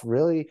off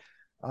really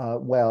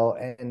well.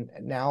 And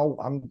now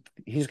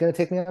he's going to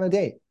take me on a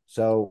date.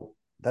 So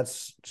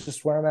that's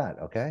just where I'm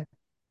at. Okay.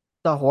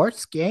 The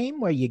horse game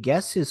where you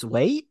guess his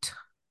weight?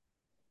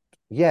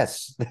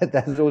 Yes,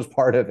 that was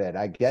part of it.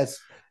 I guess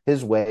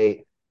his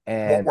weight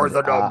What were and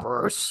the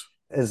numbers?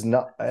 is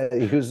not.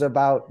 He was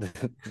about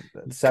Cut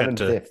to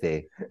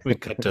 750. we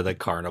cut to the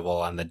carnival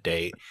on the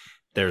date.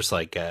 There's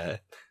like a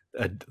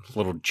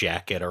little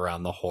jacket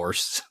around the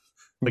horse,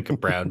 like a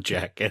brown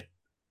jacket.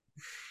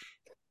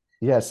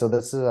 Yeah, so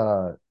this is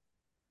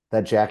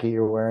that jacket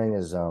you're wearing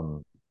is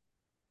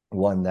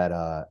one that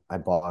I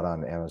bought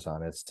on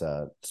Amazon. It's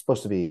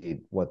supposed to be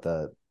what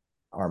the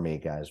army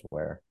guys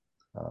wear.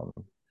 Oh,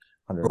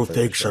 130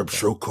 thanks. I'm shows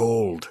so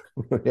cold.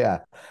 yeah.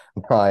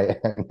 No, I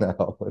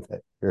know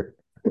that you're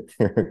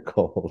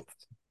cold.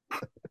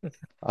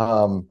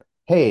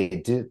 Hey,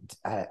 dude,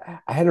 I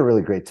had a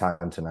really great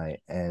time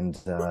tonight, and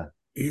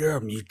Yeah,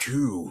 me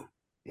too.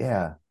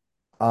 yeah.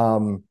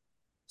 Um,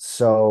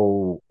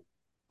 so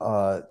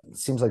it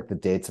seems like the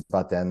date's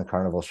about to end, the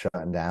carnival's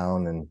shutting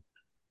down, and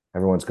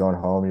everyone's going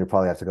home. You'll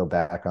probably have to go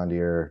back onto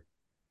your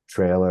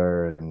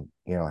trailer and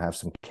have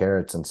some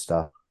carrots and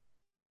stuff.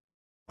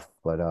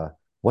 But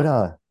what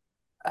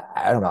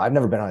I don't know. I've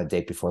never been on a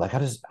date before. Like,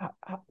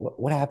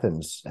 what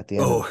happens at the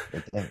end of Oh,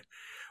 the day?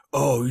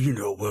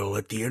 oh, well,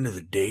 at the end of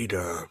the date,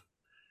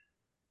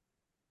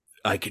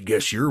 I could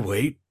guess your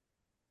weight.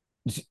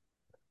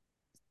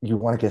 You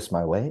want to guess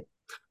my weight?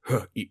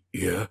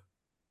 Yeah.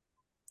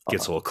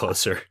 Gets a little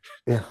closer.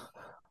 Yeah.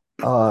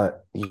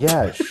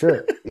 Yeah,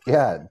 sure.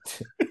 Yeah.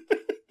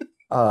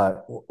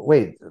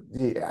 Wait.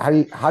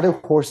 How do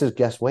horses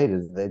guess weight?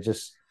 Do they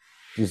just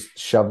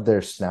shove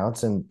their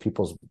snouts in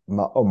people's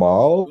mouths?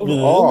 Oh,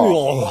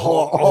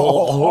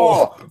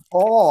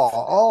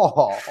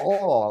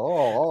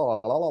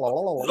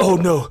 Oh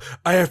no,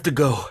 I have to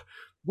go.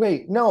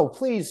 Wait, no,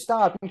 please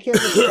stop. You can't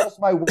just guess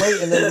my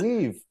weight and then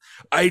leave.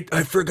 I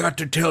forgot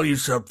to tell you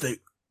something.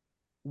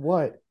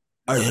 What?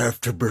 I have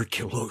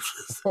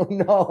tuberculosis. Oh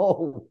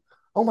no.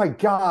 Oh my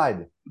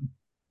God.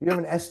 You have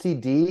an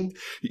STD?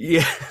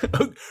 Yeah.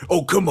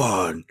 Oh, come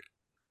on.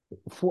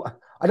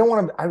 I don't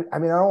want to. I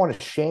mean, I don't want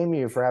to shame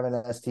you for having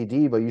an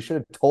STD, but you should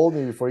have told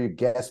me before you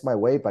guessed my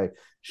weight by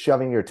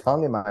shoving your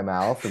tongue in my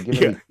mouth and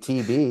giving me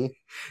TB.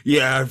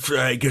 Yeah,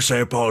 I guess I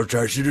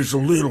apologize. It is a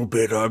little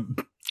bit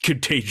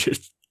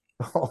contagious.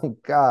 Oh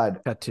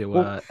God. Cut to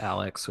Well,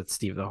 Alex with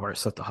Steve the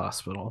horse at the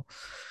hospital.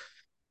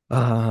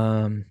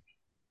 Um,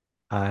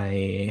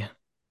 I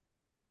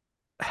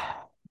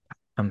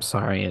I'm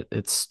sorry,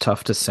 it's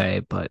tough to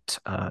say, but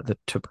the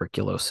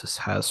tuberculosis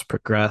has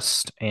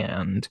progressed,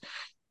 and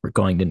we're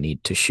going to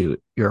need to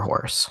shoot your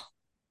horse.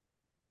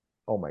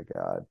 oh my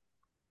God.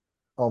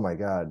 Oh my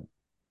God.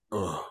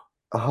 Oh,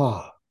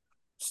 Oh,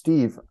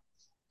 Steve.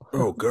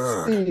 oh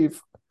God.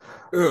 Steve.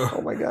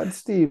 Oh my God,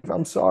 Steve.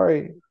 I'm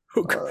sorry.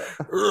 Okay.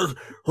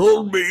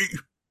 Hold me.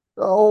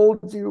 I'll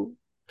hold you.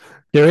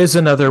 There is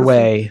another Listen.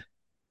 way.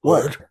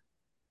 What?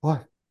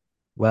 What?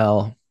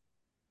 Well,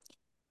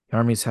 the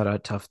Army's had a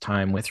tough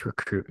time with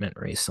recruitment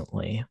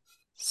recently,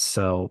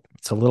 so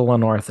it's a little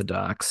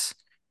unorthodox,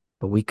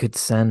 but we could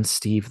send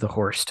Steve the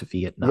horse to Yes.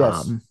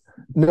 Vietnam.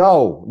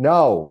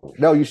 No.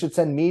 You should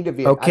send me to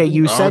Vietnam. Okay,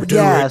 you I'll said do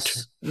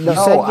yes. No, You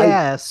said I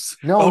yes.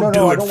 no, I'll no, do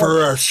no. I it don't for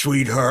want. us,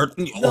 sweetheart.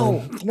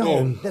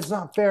 No, that's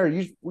not fair.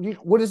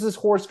 What is this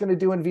horse going to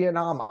do in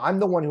Vietnam? I'm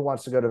the one who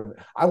wants to go to.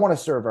 I want to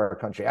serve our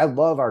country. I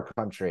love our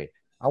country.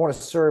 I want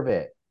to serve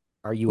it.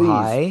 Are you Please,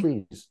 high?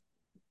 please.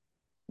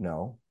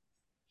 No.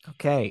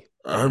 Okay.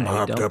 I'm I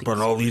hopped don't up think on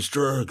so. all these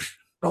drugs.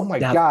 Oh my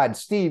That God,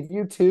 Steve,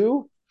 you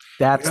too?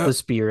 that's Yep. the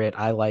spirit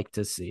I like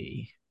to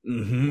see. Oh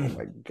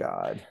my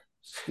God,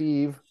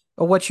 Steve.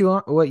 Oh, what you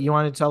want? What you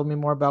want to tell me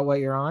more about what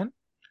you're on?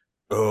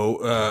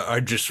 Oh, I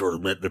just sort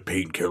of meant the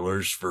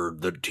painkillers for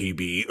the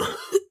TB.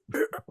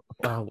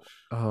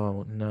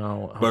 Oh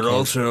no. But Okay.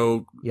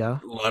 also Yeah.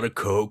 a lot of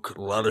coke,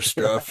 a lot of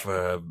stuff,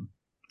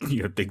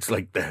 things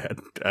like that.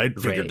 I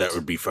figured that Great.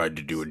 would be fine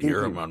to do in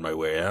here. I'm Steve, on my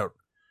way out.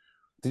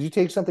 did you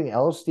take something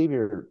else, Steve?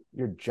 Your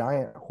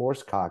giant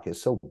horse cock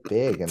is so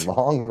big and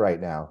long right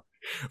now.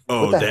 What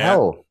Oh, the that?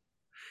 hell?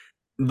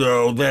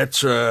 No,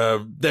 that's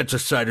a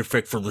side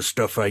effect from the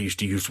stuff I used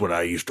to use when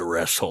I used to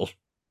wrestle.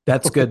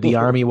 That's good. The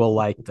army will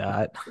like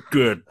that.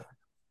 Good.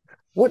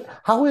 What?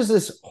 How is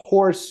this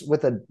horse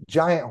with a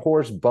giant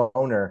horse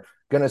boner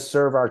going to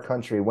serve our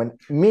country when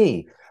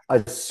me,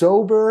 a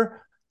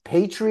sober,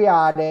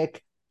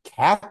 patriotic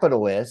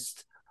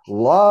capitalist,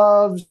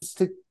 loves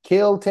to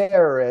kill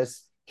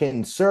terrorists,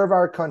 can serve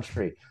our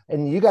country?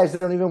 And you guys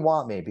don't even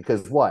want me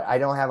because what? I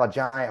don't have a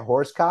giant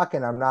horse cock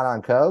and I'm not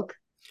on coke.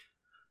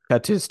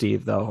 Cut to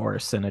Steve the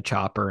horse in a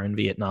chopper in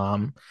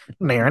Vietnam.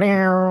 Near,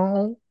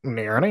 near,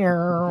 near,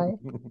 near,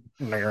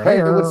 near,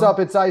 Hey, what's near. up?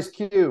 It's Ice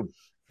Cube.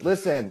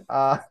 Listen,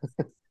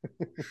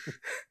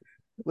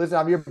 listen,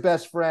 I'm your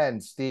best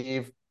friend,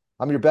 Steve.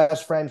 I'm your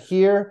best friend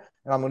here,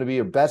 and I'm going to be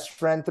your best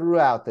friend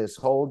throughout this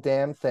whole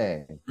damn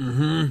thing.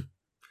 Mm-hmm.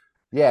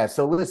 Yeah,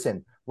 so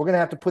listen, we're going to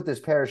have to put this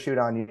parachute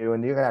on you,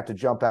 and you're going to have to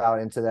jump out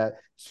into that,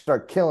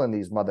 start killing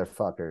these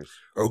motherfuckers.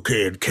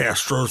 Okay, and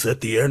Castro's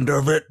at the end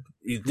of it.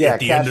 Yeah, At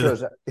the end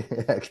of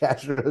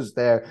Castro's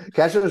there.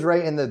 Castro's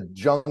right in the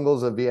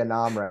jungles of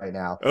Vietnam right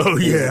now. Oh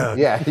yeah.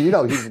 Yeah,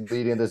 he's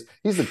leading this.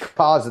 He's the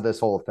cause of this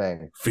whole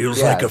thing.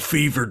 Feels like a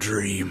fever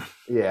dream.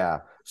 Yeah.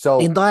 So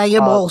And I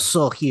am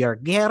also here,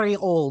 Gary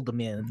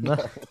Oldman.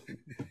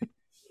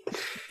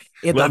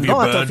 It's Love you,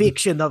 not a bud.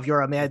 fiction of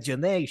your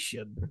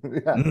imagination.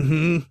 Yeah.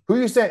 Mm-hmm. Who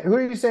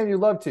are you saying you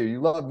love to?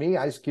 You love me,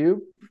 Ice Cube?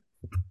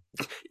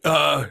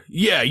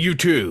 Yeah, you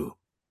too.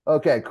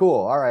 Okay, cool.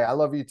 All right. I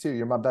love you too.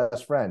 You're my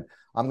best friend.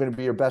 I'm going to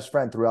be your best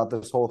friend throughout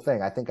this whole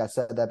thing. I think I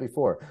said that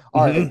before.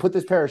 All right, put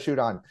this parachute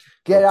on.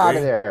 Get out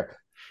of there.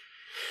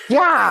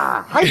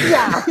 Yeah.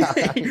 Yeah.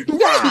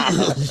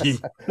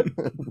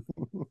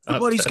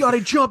 Everybody's got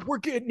to jump. We're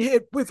getting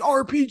hit with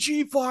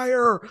RPG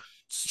fire.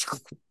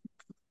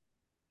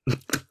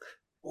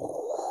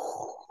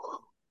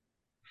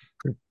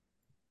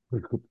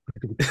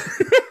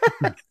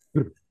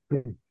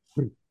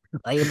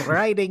 I am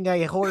riding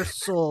a horse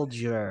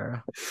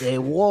soldier, a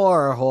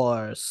war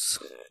horse.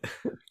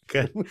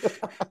 Good.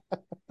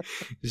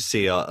 You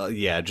see,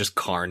 just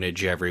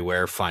carnage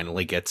everywhere.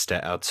 Finally gets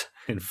to out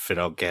in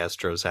Fidel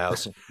Castro's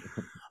house.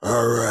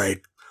 All right,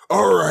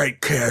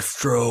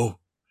 Castro.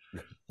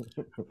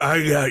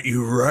 I got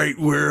you right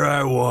where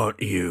I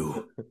want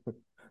you.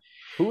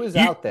 Who is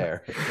out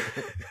there?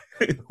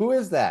 Who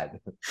is that?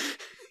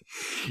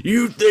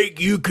 You think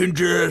you can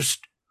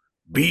just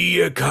be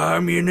a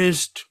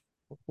communist?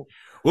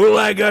 Well,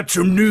 I got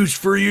some news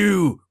for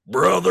you,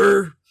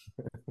 brother.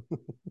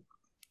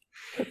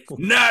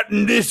 Not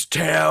in this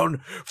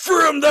town.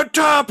 From the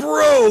top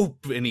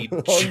rope. And he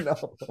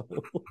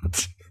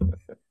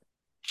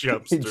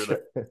jumps through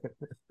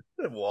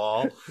the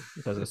wall.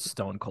 Does a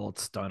stone cold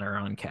stunner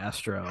on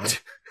Castro.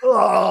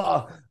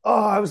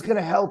 I was going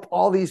to help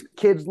all these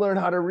kids learn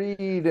how to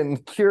read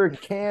and cure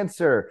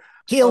cancer.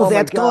 Kill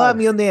that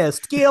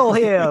communist. Kill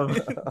him.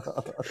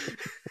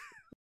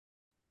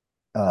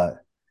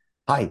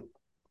 Hi.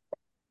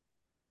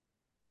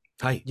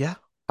 Yeah.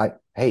 Hi.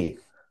 Hey.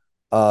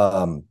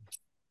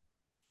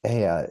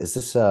 Hey, is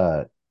this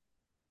Tyler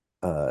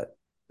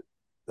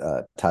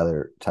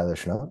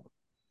Schnupp?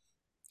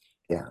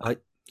 Yeah.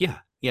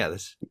 Yeah,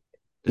 this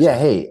Yeah,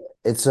 hey,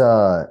 it's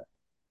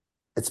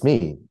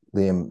me,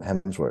 Liam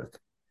Hemsworth.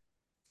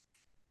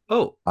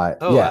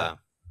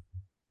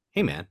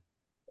 Hey man.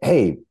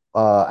 Hey,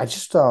 I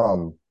just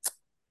I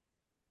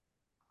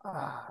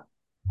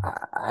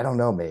don't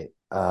know, mate.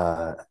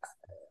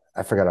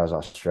 I forgot I was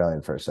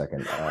Australian for a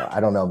second. I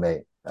don't know,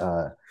 mate.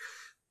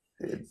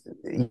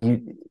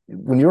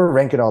 When you were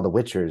ranking all the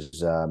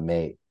Witchers,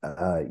 mate,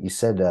 you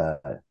said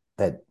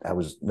that I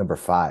was number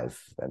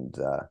 5, and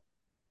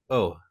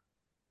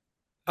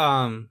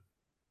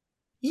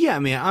yeah,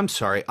 man, I'm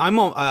sorry. I'm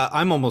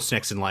almost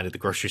next in line at the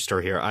grocery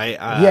store here. No,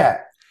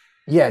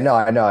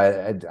 I know,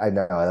 I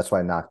know. That's why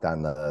I knocked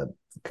on the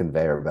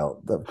conveyor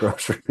belt of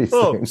groceries.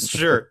 Things.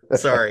 Sure.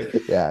 Sorry.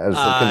 Yeah,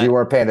 because you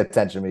weren't paying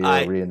attention to me. You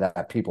were reading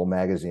that People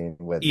magazine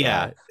with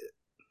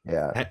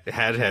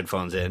had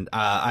headphones in.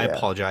 I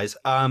apologize.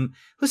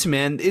 Listen,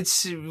 man,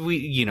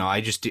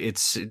 I just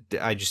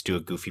do a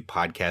goofy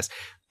podcast.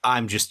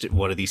 I'm just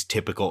one of these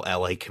typical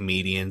LA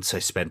comedians. I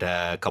spent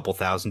a couple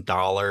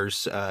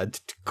 $1,000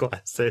 to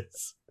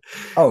classes.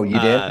 Oh, you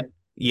did?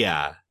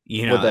 Yeah.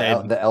 With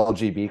the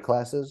LGB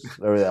classes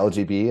or the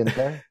LGB in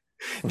there?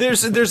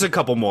 There's a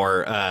couple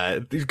more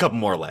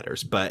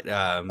letters, but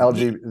there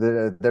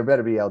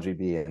better be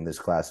LGB in these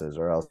classes,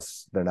 or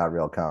else they're not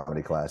real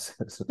comedy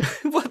classes.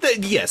 Well,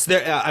 yes,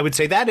 I would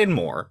say that and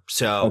more.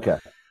 So okay.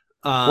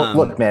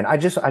 Look, man, I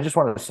just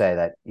wanted to say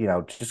that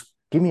just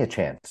give me a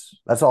chance.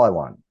 That's all I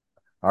want.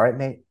 All right,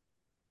 mate.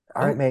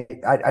 All right,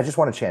 mate. I just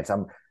want a chance.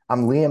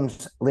 I'm Liam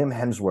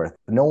Hemsworth.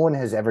 No one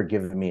has ever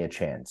given me a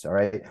chance. All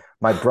right.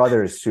 My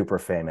brother is super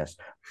famous.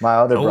 My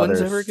other No brother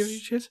one's is, ever given you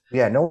a chance?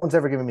 yeah, no one's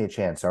ever given me a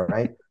chance. All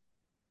right.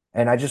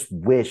 And I just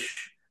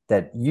wish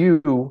that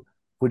you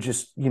would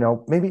just,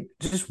 maybe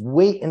just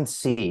wait and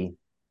see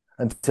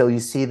until you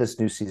see this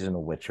new season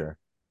of Witcher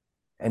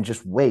and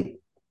just wait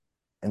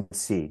and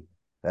see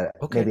that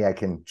Okay. maybe I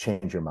can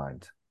change your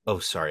mind. Oh,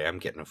 sorry. I'm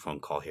getting a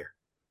phone call here.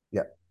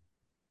 Yeah.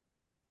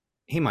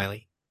 Hey,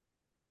 Miley.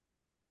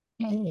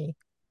 Hey.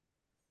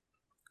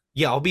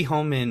 Yeah, I'll be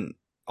home in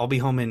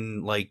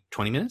like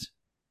 20 minutes.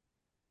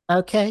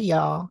 Okay,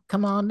 y'all,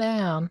 come on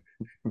down.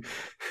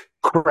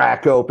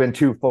 Crack open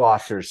two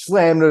Fosters,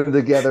 slam them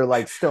together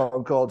like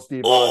Stone Cold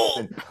Steve Oh!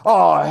 Austin.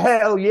 Oh,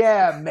 hell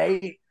yeah,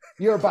 mate.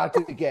 You're about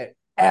to get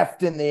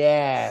effed in the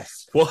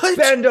ass. What?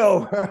 Bend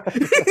over.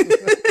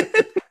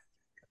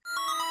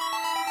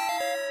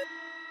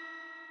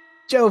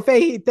 Joe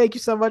Fahey, thank you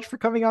so much for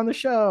coming on the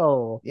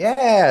show.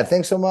 Yeah,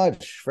 thanks so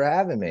much for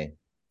having me.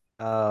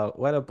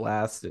 What a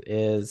blast it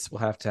is. We'll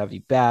have to have you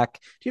back.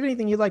 Do you have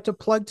anything you'd like to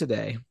plug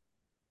today?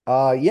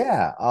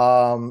 Yeah.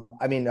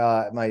 I mean,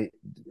 my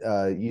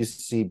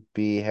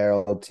UCB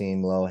Herald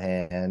team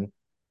Lohan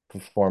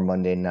perform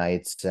Monday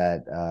nights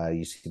at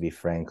UCB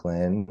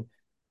Franklin.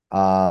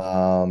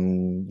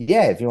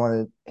 Yeah, if you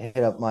want to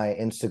hit up my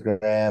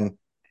Instagram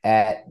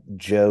at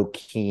Joe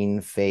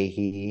Keen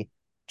Fahey,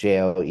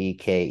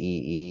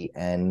 JoeKeenFahey.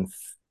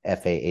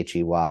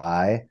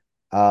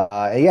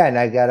 Yeah, and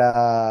I got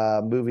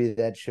a movie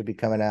that should be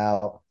coming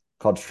out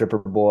called Stripper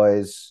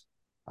Boys.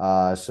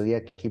 So yeah,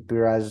 keep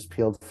your eyes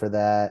peeled for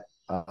that.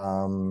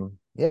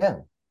 Yeah,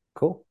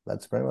 cool.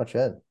 That's pretty much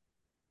it.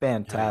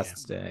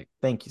 Fantastic. Oh, yeah.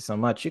 Thank you so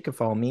much. You can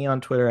follow me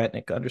on Twitter at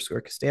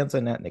Nick_Costanza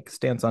and at Nick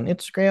Costanza on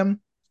Instagram.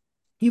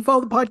 You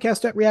follow the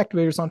podcast at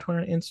Reactivators on Twitter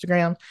and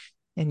Instagram.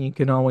 And you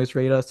can always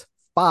rate us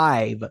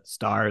 5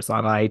 stars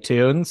on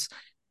iTunes.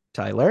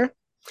 Tyler?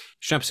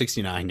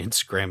 Schnup69,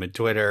 Instagram and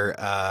Twitter.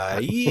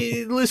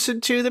 You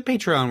listen to the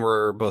Patreon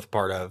we're both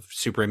part of,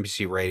 Super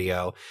NBC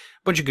Radio. A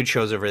bunch of good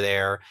shows over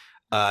there.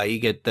 You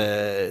get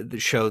the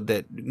show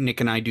that Nick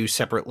and I do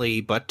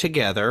separately but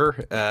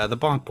together, the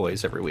Bonk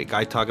Boys, every week.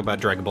 I talk about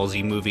Dragon Ball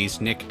Z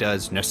movies. Nick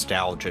does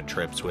nostalgia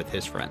trips with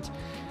his friends.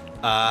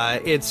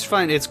 It's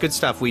fun. It's good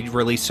stuff. We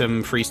release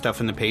some free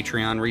stuff in the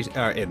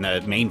Patreon, in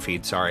the main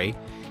feed, sorry.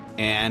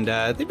 And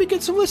they've been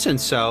getting some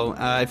listens. So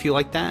if you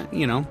like that,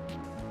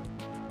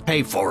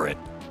 pay for it.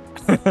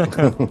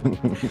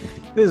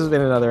 This has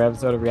been another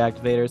episode of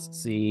Reactivators.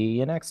 See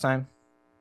you next time.